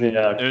wel door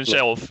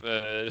hunzelf.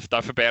 Dus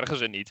daar verbergen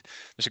ze niet.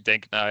 Dus ik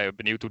denk,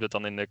 benieuwd hoe dat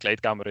dan in de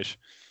kleedkamer is.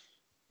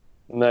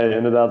 Nee,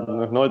 inderdaad,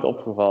 nog nooit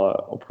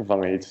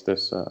opgevangen iets.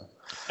 Dus,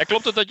 En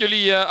klopt het dat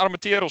jullie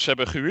Armenteros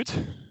hebben gehuurd?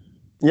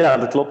 Ja,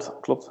 dat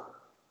klopt.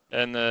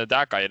 En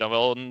daar kan je dan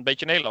wel een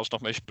beetje Nederlands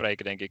nog mee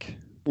spreken, denk ik.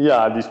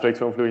 Ja, die spreekt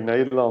zo vloeiend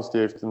Nederlands.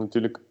 Die heeft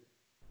natuurlijk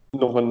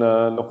nog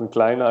een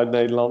kleine uit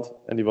Nederland.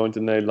 En die woont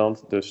in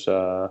Nederland. Dus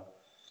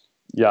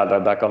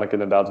daar kan ik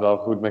inderdaad wel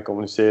goed mee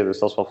communiceren. Dus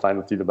dat is wel fijn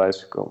dat die erbij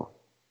is gekomen.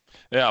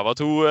 Ja, want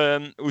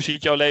hoe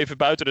ziet jouw leven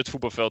buiten het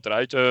voetbalveld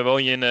eruit?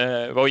 Woon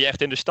je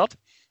echt in de stad?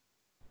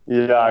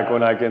 Ja, ik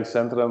woon eigenlijk in het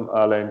centrum.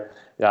 Alleen,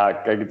 ja,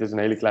 kijk, het is een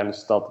hele kleine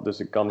stad. Dus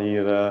ik kan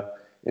hier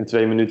in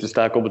 2 minuten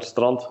sta ik op het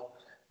strand.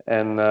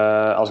 En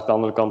als ik de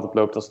andere kant op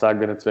loop, dan sta ik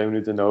binnen 2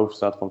 minuten in de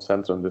hoofdstraat van het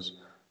centrum.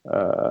 Dus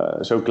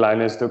zo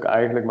klein is het ook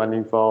eigenlijk. Maar in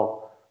ieder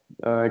geval,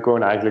 ik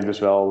woon eigenlijk dus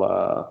wel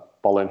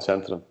pal in het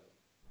centrum.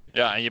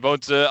 Ja, en je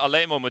woont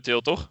alleen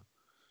momenteel, toch?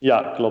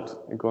 Ja, klopt.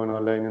 Ik woon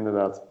alleen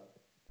inderdaad.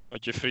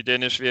 Want je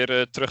vriendin is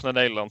weer terug naar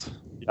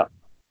Nederland. Ja.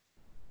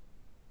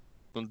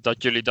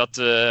 Dat jullie dat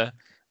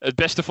het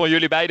beste van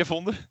jullie beiden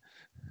vonden?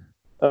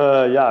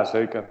 Ja,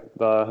 zeker.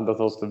 Dat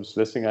was de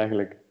beslissing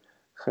eigenlijk.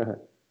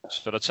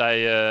 Zodat zij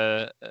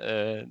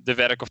de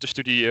werk of de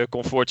studie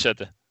kon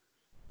voortzetten.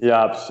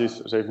 Ja,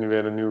 precies. Ze heeft nu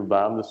weer een nieuwe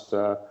baan, dus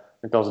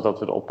dan kan ze dat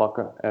weer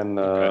oppakken. En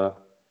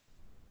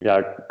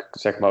ik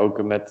zeg maar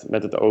ook met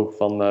het oog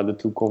van de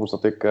toekomst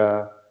dat ik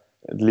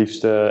het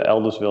liefst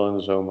elders wil in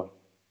de zomer.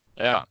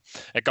 Ja,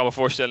 ik kan me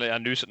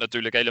voorstellen, nu is het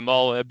natuurlijk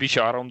helemaal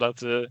bizar,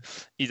 omdat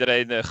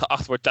iedereen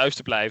geacht wordt thuis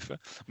te blijven.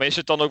 Maar is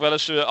het dan ook wel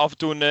eens af en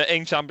toe een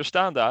eenzaam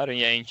bestaan daar, in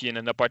je eentje in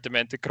een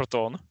appartement in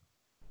Crotone?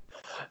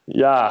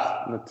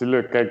 Ja,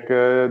 natuurlijk. Kijk,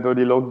 door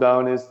die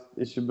lockdown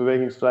is je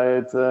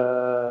bewegingsvrijheid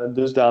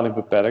dusdanig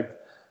beperkt.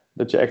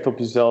 Dat je echt op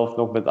jezelf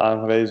nog bent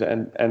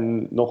aangewezen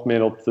en nog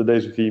meer op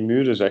deze 4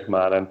 muren, zeg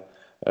maar. En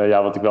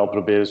wat ik wel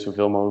probeer is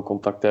zoveel mogelijk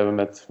contact te hebben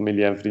met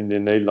familie en vrienden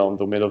in Nederland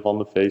door middel van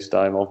de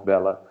FaceTime of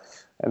bellen.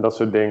 En dat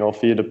soort dingen, of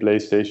via de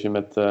PlayStation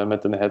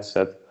met een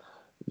headset.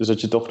 Dus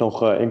dat je toch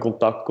nog in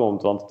contact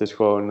komt, want het is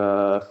gewoon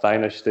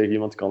fijn als je tegen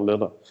iemand kan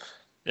lullen.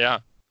 Ja,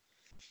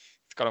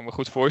 dat kan ik me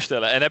goed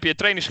voorstellen. En heb je een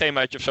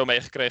trainingsschemaatje of zo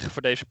meegekregen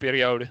voor deze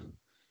periode?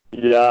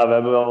 Ja, we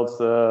hebben wel wat,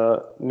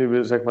 nu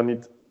we zeg maar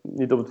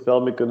niet op het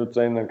veld meer kunnen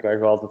trainen, dan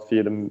krijgen we altijd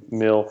via de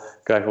mail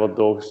wat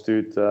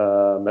doorgestuurd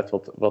met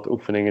wat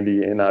oefeningen die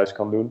je in huis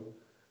kan doen.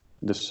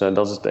 Dus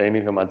dat is het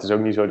enige, maar het is ook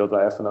niet zo dat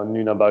wij even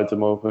nu naar buiten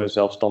mogen,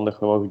 zelfstandig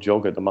mogen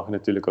joggen. Dat mag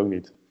natuurlijk ook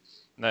niet.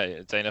 Nee,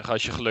 het enige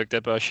als je gelukt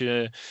hebt, als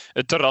je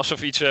een terras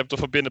of iets hebt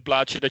of een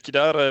binnenplaatsje, dat je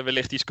daar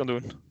wellicht iets kan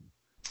doen.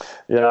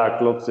 Ja,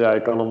 klopt. Ja,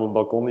 ik kan op mijn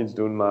balkon iets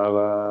doen,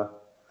 maar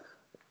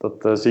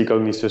dat zie ik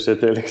ook niet zo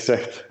zitten, eerlijk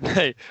gezegd.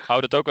 Nee,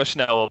 hou dat ook wel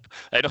snel op.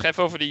 Hey, nog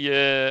even over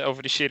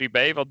die Serie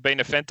B, want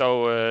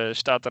Benevento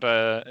staat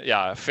er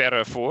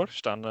ver voor.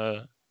 Staan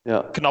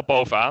knap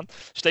bovenaan.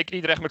 Steken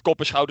die er echt met kop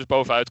en schouders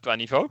bovenuit qua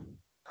niveau?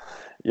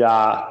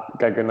 Ja,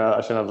 kijk, en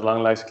als je naar de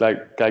langlijst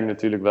kijkt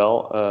natuurlijk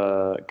wel.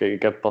 Kijk,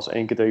 ik heb pas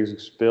 1 keer tegen ze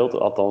gespeeld,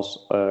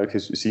 althans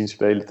gezien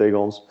spelen tegen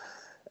ons.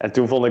 En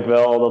toen vond ik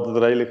wel dat het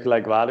redelijk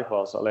gelijkwaardig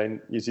was.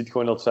 Alleen je ziet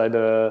gewoon dat zij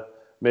de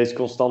meest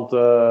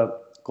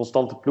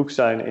constante ploeg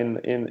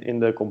zijn in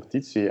de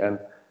competitie. En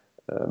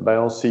bij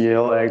ons zie je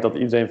heel erg dat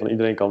iedereen van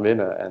iedereen kan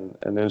winnen.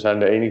 En hun zijn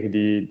de enigen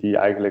die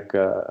eigenlijk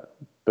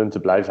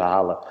punten blijven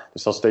halen.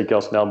 Dus dan steek je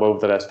al snel boven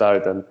de rest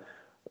uit. En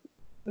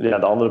ja,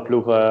 de andere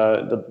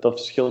ploegen, dat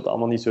verschilt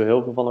allemaal niet zo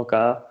heel veel van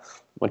elkaar.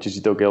 Want je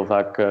ziet ook heel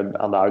vaak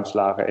aan de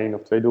uitslagen 1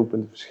 of 2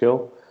 doelpunten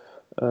verschil.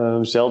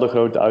 Zelden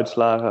grote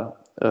uitslagen.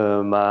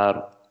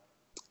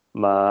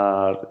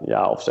 Maar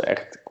ja, of ze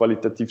echt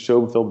kwalitatief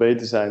zoveel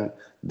beter zijn,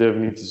 durf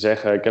ik niet te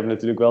zeggen. Ik heb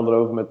natuurlijk wel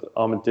erover met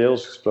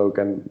Armenteros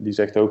gesproken. En die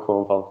zegt ook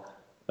gewoon van...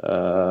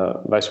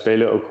 wij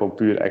spelen ook gewoon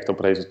puur echt op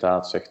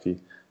resultaat, zegt hij.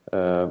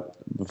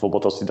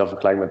 Bijvoorbeeld als hij dat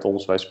vergelijkt met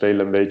ons. Wij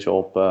spelen een beetje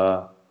op...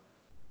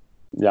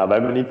 ja, wij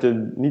hebben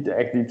niet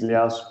echt de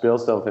Italiaanse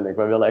speelstijl, vind ik.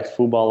 Wij willen echt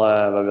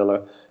voetballen. Wij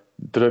willen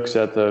druk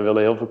zetten. We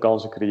willen heel veel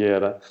kansen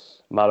creëren.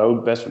 Maar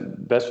ook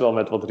best wel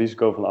met wat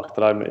risico van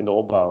achteruit in de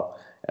opbouw.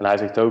 En hij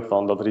zegt ook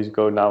van dat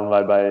risico namen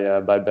wij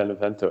bij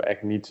Benevento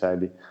echt niet, zei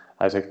hij.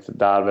 Hij zegt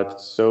daar werd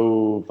het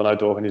zo vanuit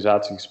de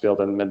organisatie gespeeld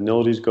en met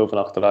 0 risico van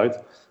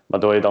achteruit.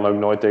 Waardoor je dan ook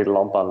nooit tegen de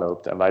lamp aan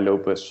loopt. En wij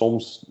lopen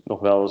soms nog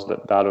wel eens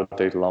daardoor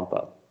tegen de lamp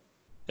aan.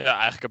 Ja,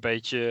 eigenlijk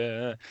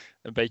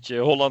een beetje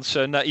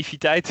Hollandse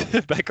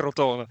naïviteit bij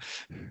Crotone.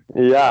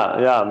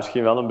 Ja,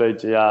 misschien wel een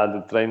beetje. Ja,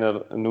 de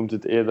trainer noemt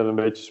het eerder een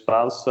beetje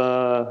Spaans.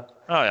 Een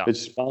beetje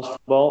Spaans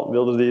voetbal,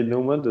 wilde hij het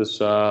noemen. Dus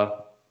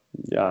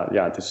ja,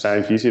 het is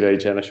zijn visie,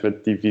 weet je. En als je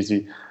met die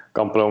visie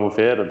kan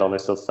promoveren, dan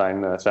is dat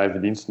zijn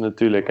verdienste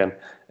natuurlijk.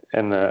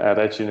 En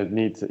red je het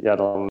niet, ja,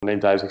 dan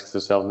neemt hij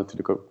zichzelf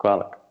natuurlijk ook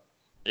kwalijk.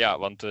 Ja,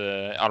 want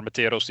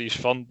Armenteros die is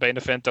van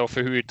Benevento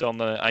verhuurd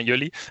dan aan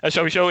jullie. En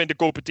sowieso in de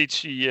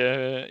competitie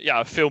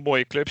veel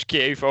mooie clubs.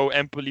 Chievo,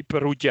 Empoli,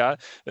 Perugia.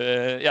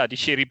 Die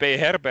Serie B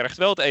herbergt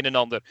wel het een en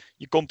ander.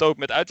 Je komt ook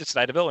met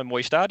uitwedstrijden wel in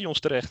mooie stadions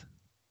terecht.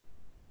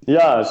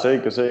 Ja,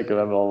 zeker. We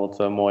hebben wel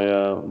wat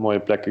mooie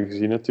plekken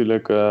gezien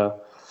natuurlijk.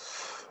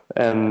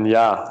 En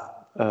ja,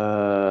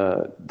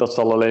 dat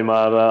zal alleen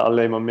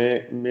maar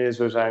meer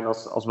zo zijn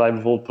als wij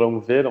bijvoorbeeld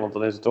promoveren. Want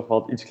dan is het toch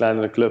wel een iets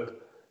kleinere club.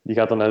 Die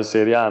gaat dan naar de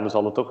Serie A en dan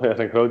zal er toch weer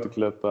een grote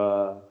club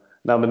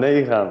naar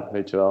beneden gaan,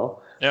 weet je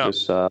wel. Ja.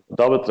 Dus wat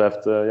dat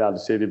betreft, de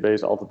Serie B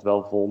is altijd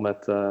wel vol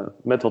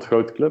met wat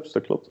grote clubs,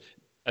 dat klopt.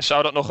 En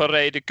zou dat nog een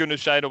reden kunnen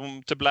zijn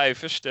om te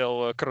blijven?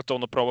 Stel,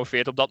 Crotone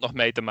promoveert, om dat nog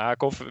mee te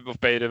maken? Of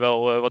ben je er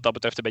wel wat dat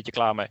betreft een beetje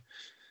klaar mee?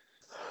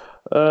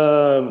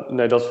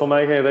 Nee, dat is voor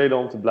mij geen reden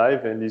om te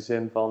blijven. In die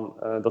zin van,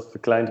 dat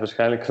verkleint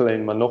waarschijnlijk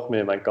alleen maar nog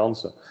meer mijn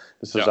kansen.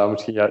 Dus dat zou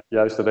misschien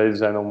juist de reden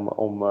zijn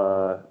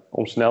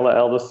om sneller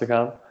elders te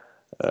gaan.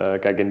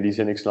 Kijk, in die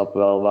zin, ik snap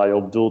wel waar je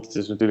op doelt. Het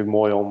is natuurlijk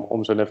mooi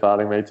om zo'n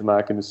ervaring mee te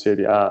maken in de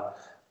Serie A.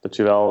 Dat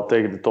je wel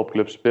tegen de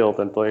topclubs speelt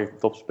en tegen de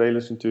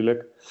topspelers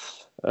natuurlijk.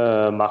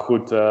 Maar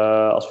goed,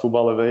 als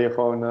voetballer wil je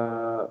gewoon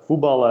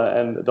voetballen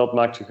en dat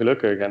maakt je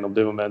gelukkig. En op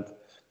dit moment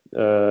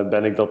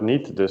ben ik dat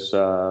niet. Dus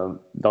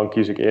dan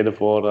kies ik eerder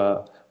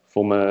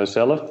voor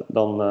mezelf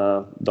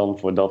dan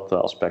voor dat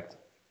aspect.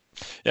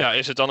 Ja,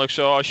 is het dan ook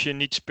zo als je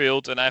niet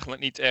speelt en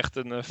eigenlijk niet echt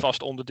een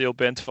vast onderdeel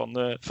bent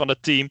van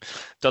het team,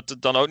 dat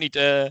het dan ook niet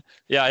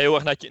heel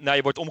erg naar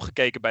je wordt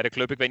omgekeken bij de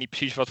club? Ik weet niet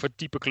precies wat voor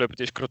type club het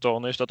is,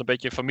 Crotone. Is dat een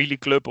beetje een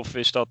familieclub of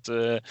is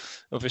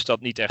dat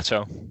niet echt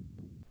zo?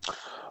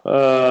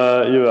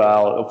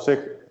 Jawel, op zich,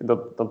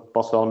 dat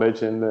past wel een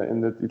beetje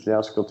in de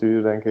Italiaanse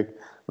cultuur, denk ik.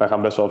 Wij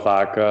gaan best wel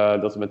vaak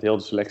dat we met heel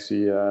de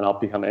selectie een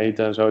hapje gaan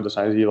eten en zo. Daar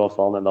zijn ze hier wel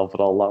van. En dan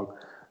vooral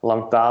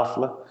lang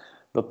tafelen.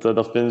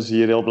 Dat vinden ze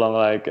hier heel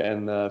belangrijk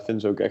en vinden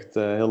ze ook echt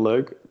heel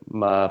leuk.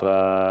 Maar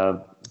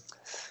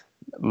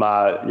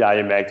ja,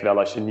 je merkt wel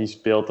als je niet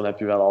speelt, dan heb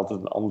je wel altijd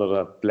een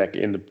andere plek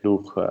in de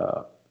ploeg.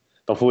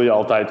 Dan voel je je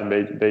altijd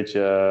een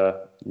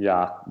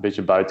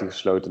beetje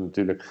buitengesloten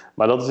natuurlijk.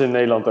 Maar dat is in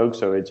Nederland ook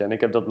zo, weet je. En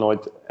ik heb dat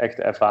nooit echt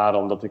ervaren,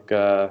 omdat ik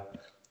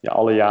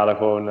alle jaren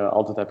gewoon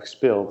altijd heb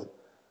gespeeld.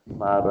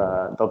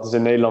 Maar dat is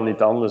in Nederland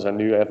niet anders. En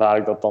nu ervaar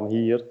ik dat dan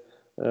hier.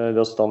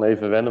 Dat is dan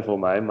even wennen voor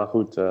mij. Maar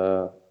goed,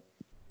 er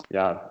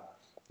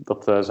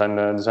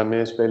zijn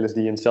meer spelers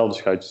die in hetzelfde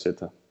schuitje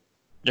zitten.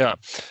 Ja,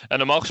 en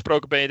normaal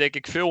gesproken ben je denk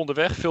ik veel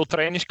onderweg. Veel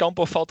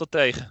trainingskampen of valt dat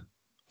tegen?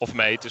 Of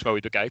mee, het is maar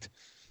hoe je het bekijkt.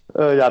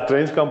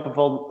 Trainingskampen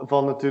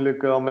valt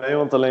natuurlijk wel mee.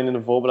 Want alleen in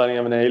de voorbereiding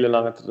hebben we een hele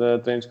lange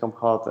trainingskamp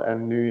gehad.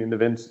 En nu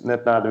in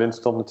net na de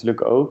winterstop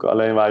natuurlijk ook.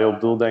 Alleen waar je op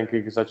doel denk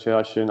ik is dat je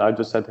als je een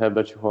uitwedstrijd hebt,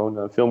 dat je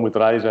gewoon veel moet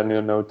reizen en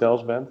in de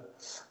hotels bent.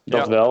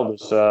 Dat wel.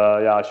 Dus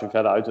als je een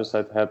verder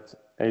uitwedstrijd hebt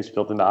en je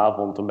speelt in de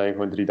avond, dan ben je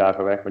gewoon 3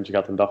 dagen weg. Want je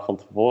gaat een dag van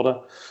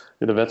tevoren.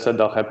 De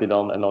wedstrijddag heb je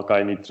dan en dan kan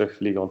je niet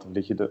terugvliegen. Want dan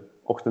vlieg je de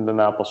ochtend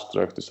daarna pas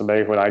terug. Dus dan ben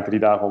je gewoon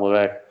eigenlijk 3 dagen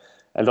onderweg.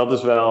 En dat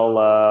is wel,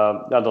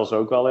 dat is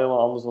ook wel helemaal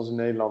anders dan in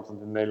Nederland.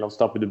 Want in Nederland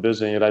stap je de bus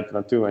en je rijdt er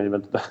naartoe en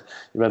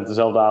je bent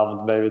dezelfde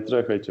avond ben je weer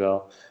terug, weet je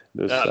wel.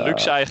 Dus, ja,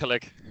 luxe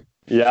eigenlijk.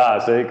 Ja,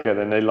 zeker.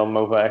 In Nederland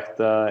mogen we echt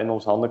in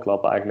onze handen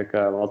klappen eigenlijk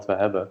wat we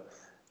hebben.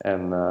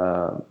 En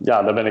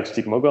daar ben ik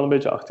stiekem ook wel een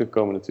beetje achter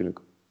gekomen natuurlijk.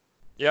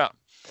 Ja.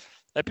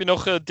 Heb je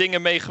nog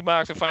dingen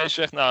meegemaakt waarvan je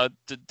zegt, nou,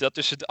 dat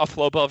is het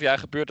afgelopen half jaar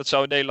gebeurd. Dat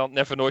zou in Nederland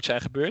never nooit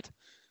zijn gebeurd?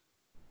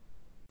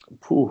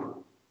 Poeh.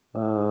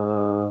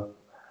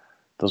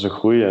 Dat is een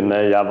goeie.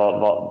 Nee, ja,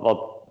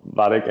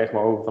 waar ik echt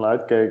mijn ogen van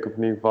uitkeek, of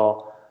in ieder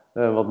geval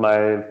wat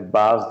mij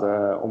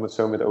verbaasde, om het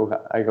zo met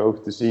eigen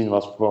ogen te zien,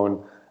 was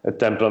gewoon het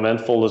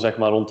temperamentvolle, zeg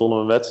maar, rondom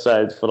een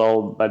wedstrijd.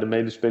 Vooral bij de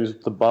medespelers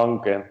op de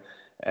bank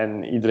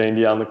en iedereen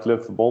die aan de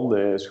club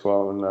verbonden is.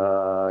 Gewoon,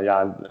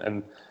 ja,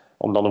 en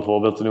om dan een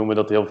voorbeeld te noemen,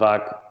 dat heel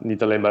vaak,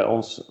 niet alleen bij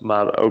ons,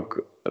 maar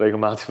ook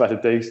regelmatig bij de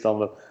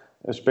tegenstander,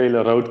 een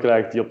speler rood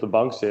krijgt die op de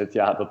bank zit.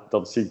 Ja,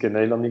 dat zie ik in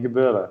Nederland niet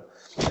gebeuren.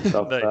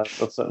 Nee.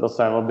 Dat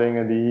zijn wel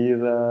dingen die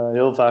hier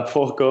heel vaak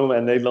voorkomen.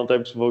 En in Nederland heb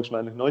ik ze volgens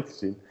mij nog nooit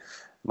gezien.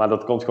 Maar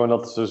dat komt gewoon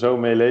dat ze zo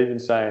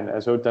meelevend zijn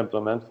en zo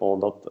temperamentvol.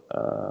 Dat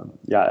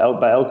ja,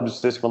 bij elke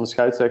beslissing van de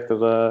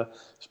scheidsrechter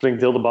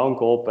springt heel de bank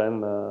op. En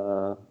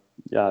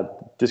ja,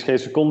 het is geen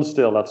seconde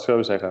stil, laat ik het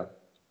zo zeggen.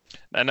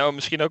 En nou,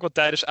 misschien ook wel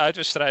tijdens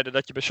uitwedstrijden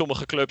dat je bij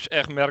sommige clubs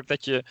echt merkt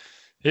dat je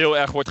heel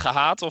erg wordt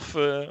gehaat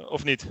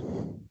of niet?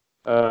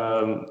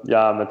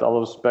 Ja, met alle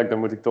respect, dan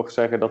moet ik toch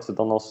zeggen dat ze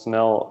dan al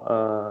snel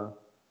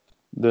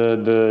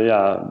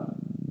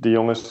de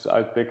jongens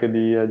uitpikken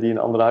die een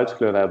andere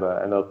huidskleur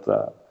hebben. En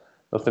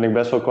dat vind ik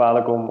best wel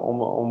kwalijk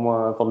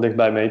om van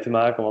dichtbij mee te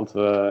maken. Want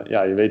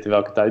ja, je weet in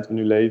welke tijd we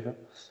nu leven.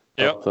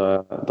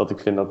 Dat ik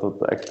vind dat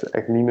dat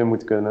echt niet meer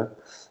moet kunnen.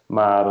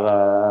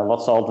 Maar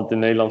wat ze altijd in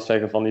Nederland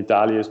zeggen van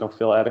Italië is nog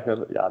veel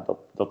erger. Ja,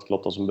 dat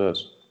klopt als een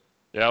bus.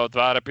 Ja, want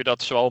waar heb je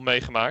dat zoal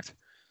meegemaakt?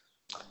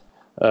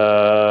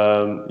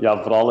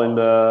 Ja, vooral in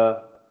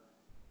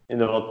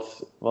de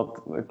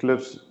wat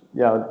clubs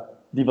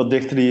die wat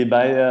dichter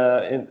hierbij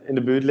in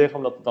de buurt liggen,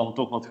 omdat het dan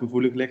toch wat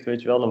gevoelig ligt,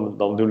 weet je wel.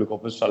 Dan bedoel ik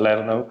op een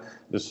Salerno,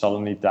 dus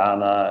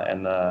Salernitana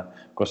en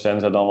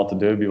Cosenza dan wat de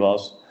derby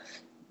was.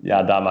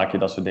 Ja, daar maak je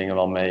dat soort dingen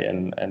wel mee.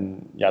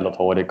 En ja, dat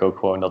hoorde ik ook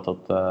gewoon,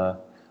 dat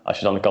als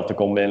je dan de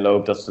catacombe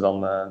inloopt, dat ze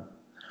dan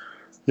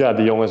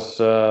de jongens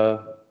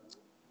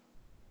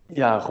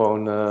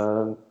gewoon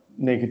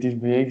negatief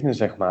bejegenen,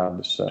 zeg maar.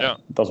 Dus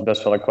dat is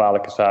best wel een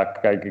kwalijke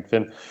zaak. Kijk,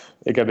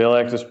 ik heb heel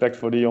erg respect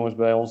voor die jongens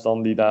bij ons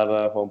dan, die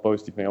daar gewoon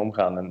positief mee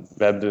omgaan. En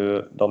we hebben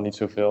er dan niet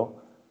zoveel.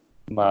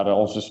 Maar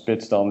onze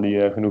spits dan,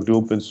 die genoeg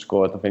doelpunten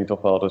scoort, dan vind ik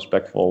toch wel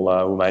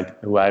respectvol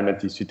hoe hij met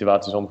die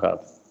situaties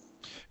omgaat.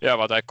 Ja,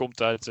 want hij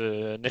komt uit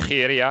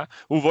Nigeria.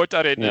 Hoe wordt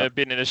daarin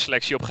binnen de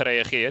selectie op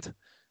gereageerd?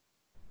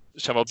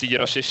 Zeg maar op die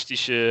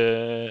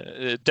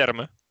racistische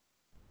termen.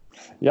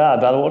 Ja,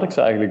 daar hoor ik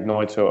ze eigenlijk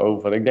nooit zo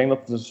over. Ik denk dat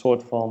het een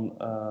soort van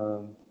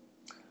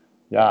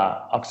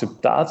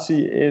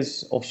acceptatie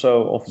is of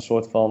zo. Of een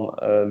soort van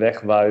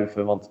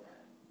wegwuiven. Want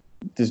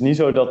het is niet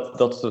zo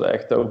dat ze er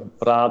echt over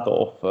praten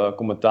of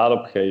commentaar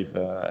op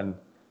geven. En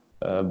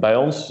bij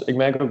ons, ik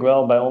merk ook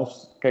wel bij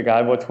ons, kijk,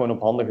 hij wordt gewoon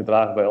op handen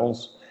gedragen bij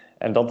ons.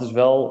 En dat is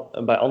wel,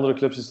 bij andere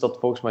clubs is dat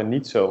volgens mij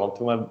niet zo. Want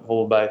toen we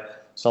bijvoorbeeld bij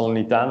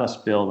Salernitana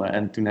speelden,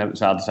 en toen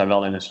zaten zij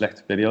wel in een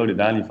slechte periode,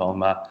 daar niet van.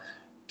 Maar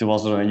toen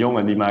was er een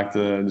jongen die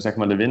maakte zeg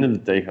maar de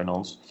winnende tegen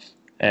ons.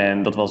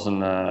 En dat was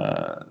een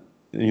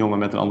jongen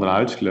met een andere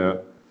huidskleur.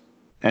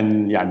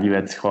 En ja, die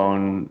werd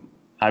gewoon,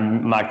 hij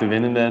maakte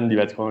winnende en die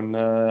werd gewoon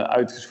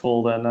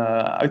uitgescholden en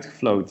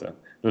uitgefloten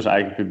door zijn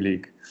eigen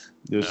publiek.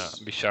 Dus,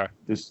 ja, bizar.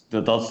 Dus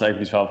dat is eigenlijk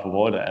bizar voor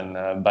woorden.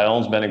 En bij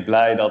ons ben ik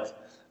blij dat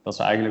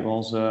ze eigenlijk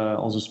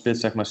onze spits,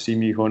 zeg maar,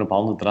 Simi, gewoon op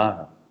handen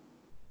dragen.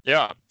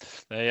 Ja,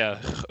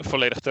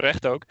 volledig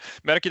terecht ook.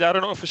 Merk je daar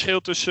nog een verschil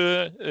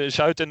tussen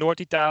Zuid- en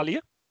Noord-Italië?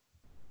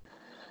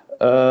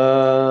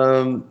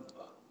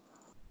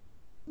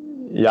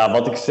 Ja,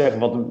 wat ik zeg,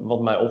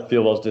 wat mij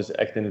opviel was dus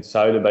echt in het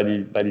zuiden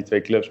bij die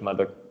twee clubs. Maar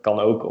dat kan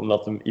ook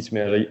omdat er iets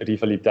meer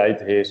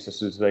rivaliteit heerst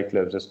tussen de twee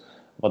clubs. Dus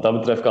wat dat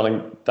betreft kan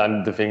ik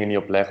daar de vinger niet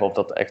op leggen of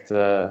dat echt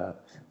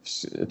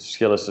het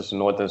verschil is tussen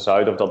Noord en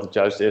Zuid. Of dat het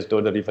juist is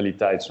door de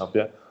rivaliteit, snap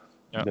je?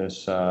 Ja.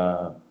 Dus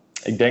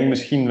ik denk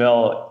misschien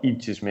wel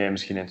ietsjes meer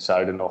misschien in het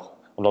zuiden nog.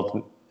 Omdat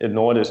het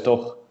noorden is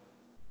toch,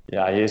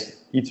 ja, hier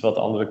is iets wat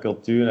andere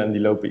cultuur en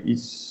die lopen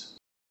iets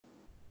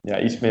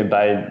meer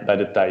bij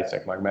de tijd,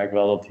 zeg maar. Ik merk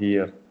wel dat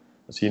ze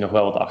hier nog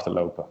wel wat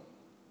achterlopen.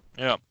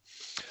 Ja.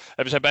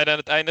 En we zijn bijna aan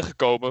het einde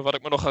gekomen. Wat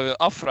ik me nog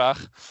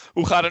afvraag,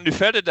 hoe gaat het nu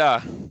verder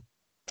daar?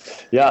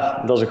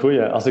 Ja, dat is een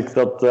goeie. Als ik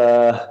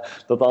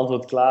dat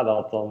antwoord klaar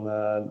had,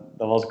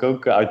 dan was ik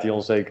ook uit die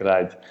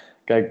onzekerheid.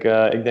 Kijk,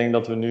 ik denk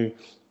dat we nu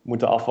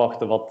moeten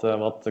afwachten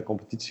wat de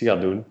competitie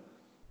gaat doen.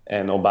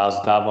 En op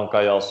basis daarvan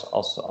kan je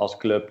als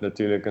club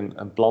natuurlijk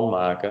een plan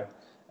maken.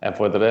 En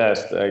voor de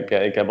rest,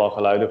 ik heb al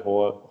geluiden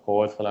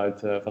gehoord vanuit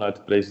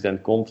de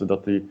president Conte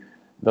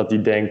dat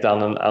hij denkt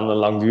aan een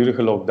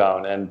langdurige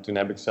lockdown. En toen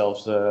heb ik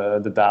zelfs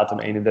de datum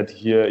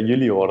 31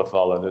 juli horen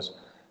vallen. Dus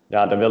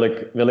ja, daar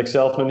wil ik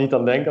zelf nog niet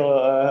aan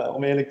denken,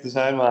 om eerlijk te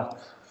zijn. Maar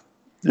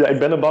ja, ik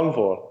ben er bang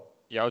voor.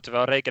 Je houdt er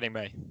wel rekening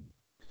mee?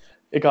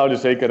 Ik hou er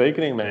zeker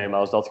rekening mee. Maar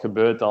als dat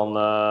gebeurt, dan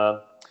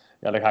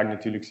ga ik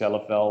natuurlijk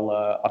zelf wel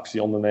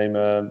actie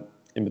ondernemen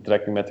in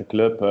betrekking met de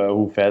club.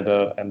 Hoe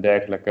verder en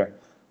dergelijke.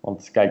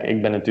 Want kijk,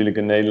 ik ben natuurlijk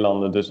een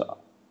Nederlander. Dus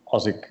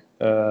als ik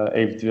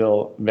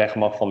eventueel weg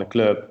mag van de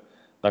club,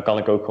 dan kan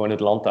ik ook gewoon het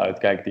land uit.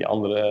 Kijk, die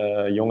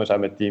andere jongens uit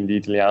mijn team, die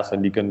Italiaans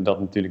zijn, die kunnen dat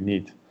natuurlijk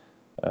niet.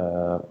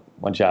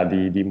 Want ja,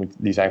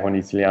 die zijn gewoon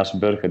Italiaanse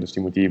burger, dus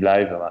die moeten hier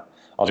blijven. Maar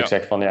als ik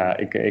zeg van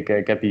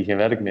ik heb hier geen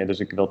werk meer, dus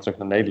ik wil terug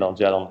naar Nederland,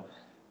 dan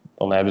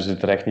hebben ze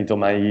het recht niet om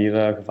mij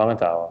hier gevangen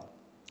te houden.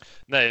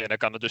 Nee, en dan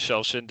kan het dus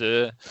zelfs in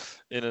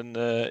een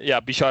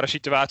bizarre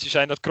situatie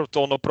zijn dat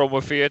Crotone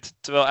promoveert,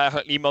 terwijl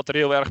eigenlijk niemand er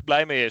heel erg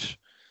blij mee is.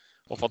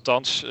 Of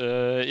althans,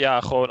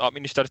 gewoon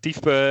administratief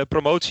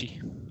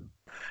promotie.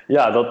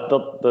 Ja,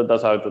 daar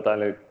zou het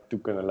uiteindelijk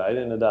toe kunnen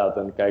leiden, inderdaad.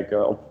 En kijk,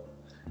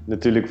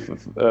 natuurlijk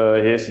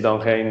heerst er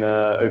dan geen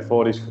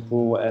euforisch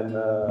gevoel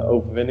en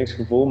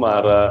overwinningsgevoel.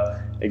 Maar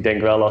ik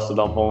denk wel, als ze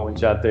dan volgend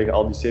jaar tegen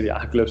al die Serie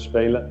A-clubs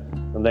spelen,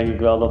 dan denk ik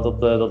wel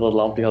dat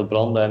lampje gaat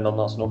branden en dan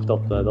alsnog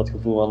dat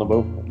gevoel wel naar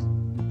boven komt.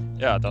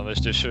 Ja, dan is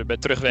dus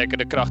met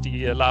terugwerkende kracht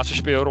die laatste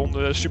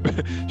speelronde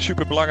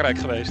super belangrijk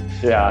geweest.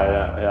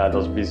 Ja,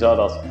 dat is bizar.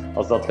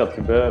 Als dat gaat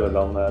gebeuren,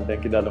 dan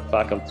denk je daar nog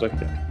vaak aan terug.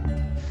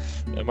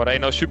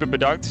 Moreno, super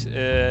bedankt.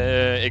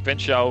 Ik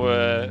wens jou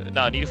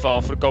in ieder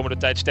geval voor de komende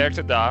tijd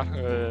sterkte daar.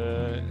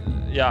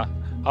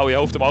 Hou je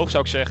hoofd omhoog,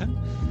 zou ik zeggen.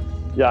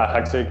 Ja, ga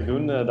ik zeker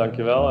doen.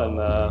 Dankjewel. En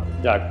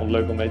ik vond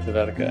het leuk om mee te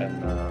werken. En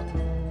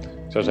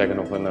ik zou zeggen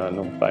nog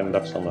een fijne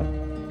dag, Sander.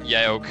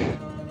 Jij ook.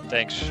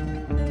 Thanks.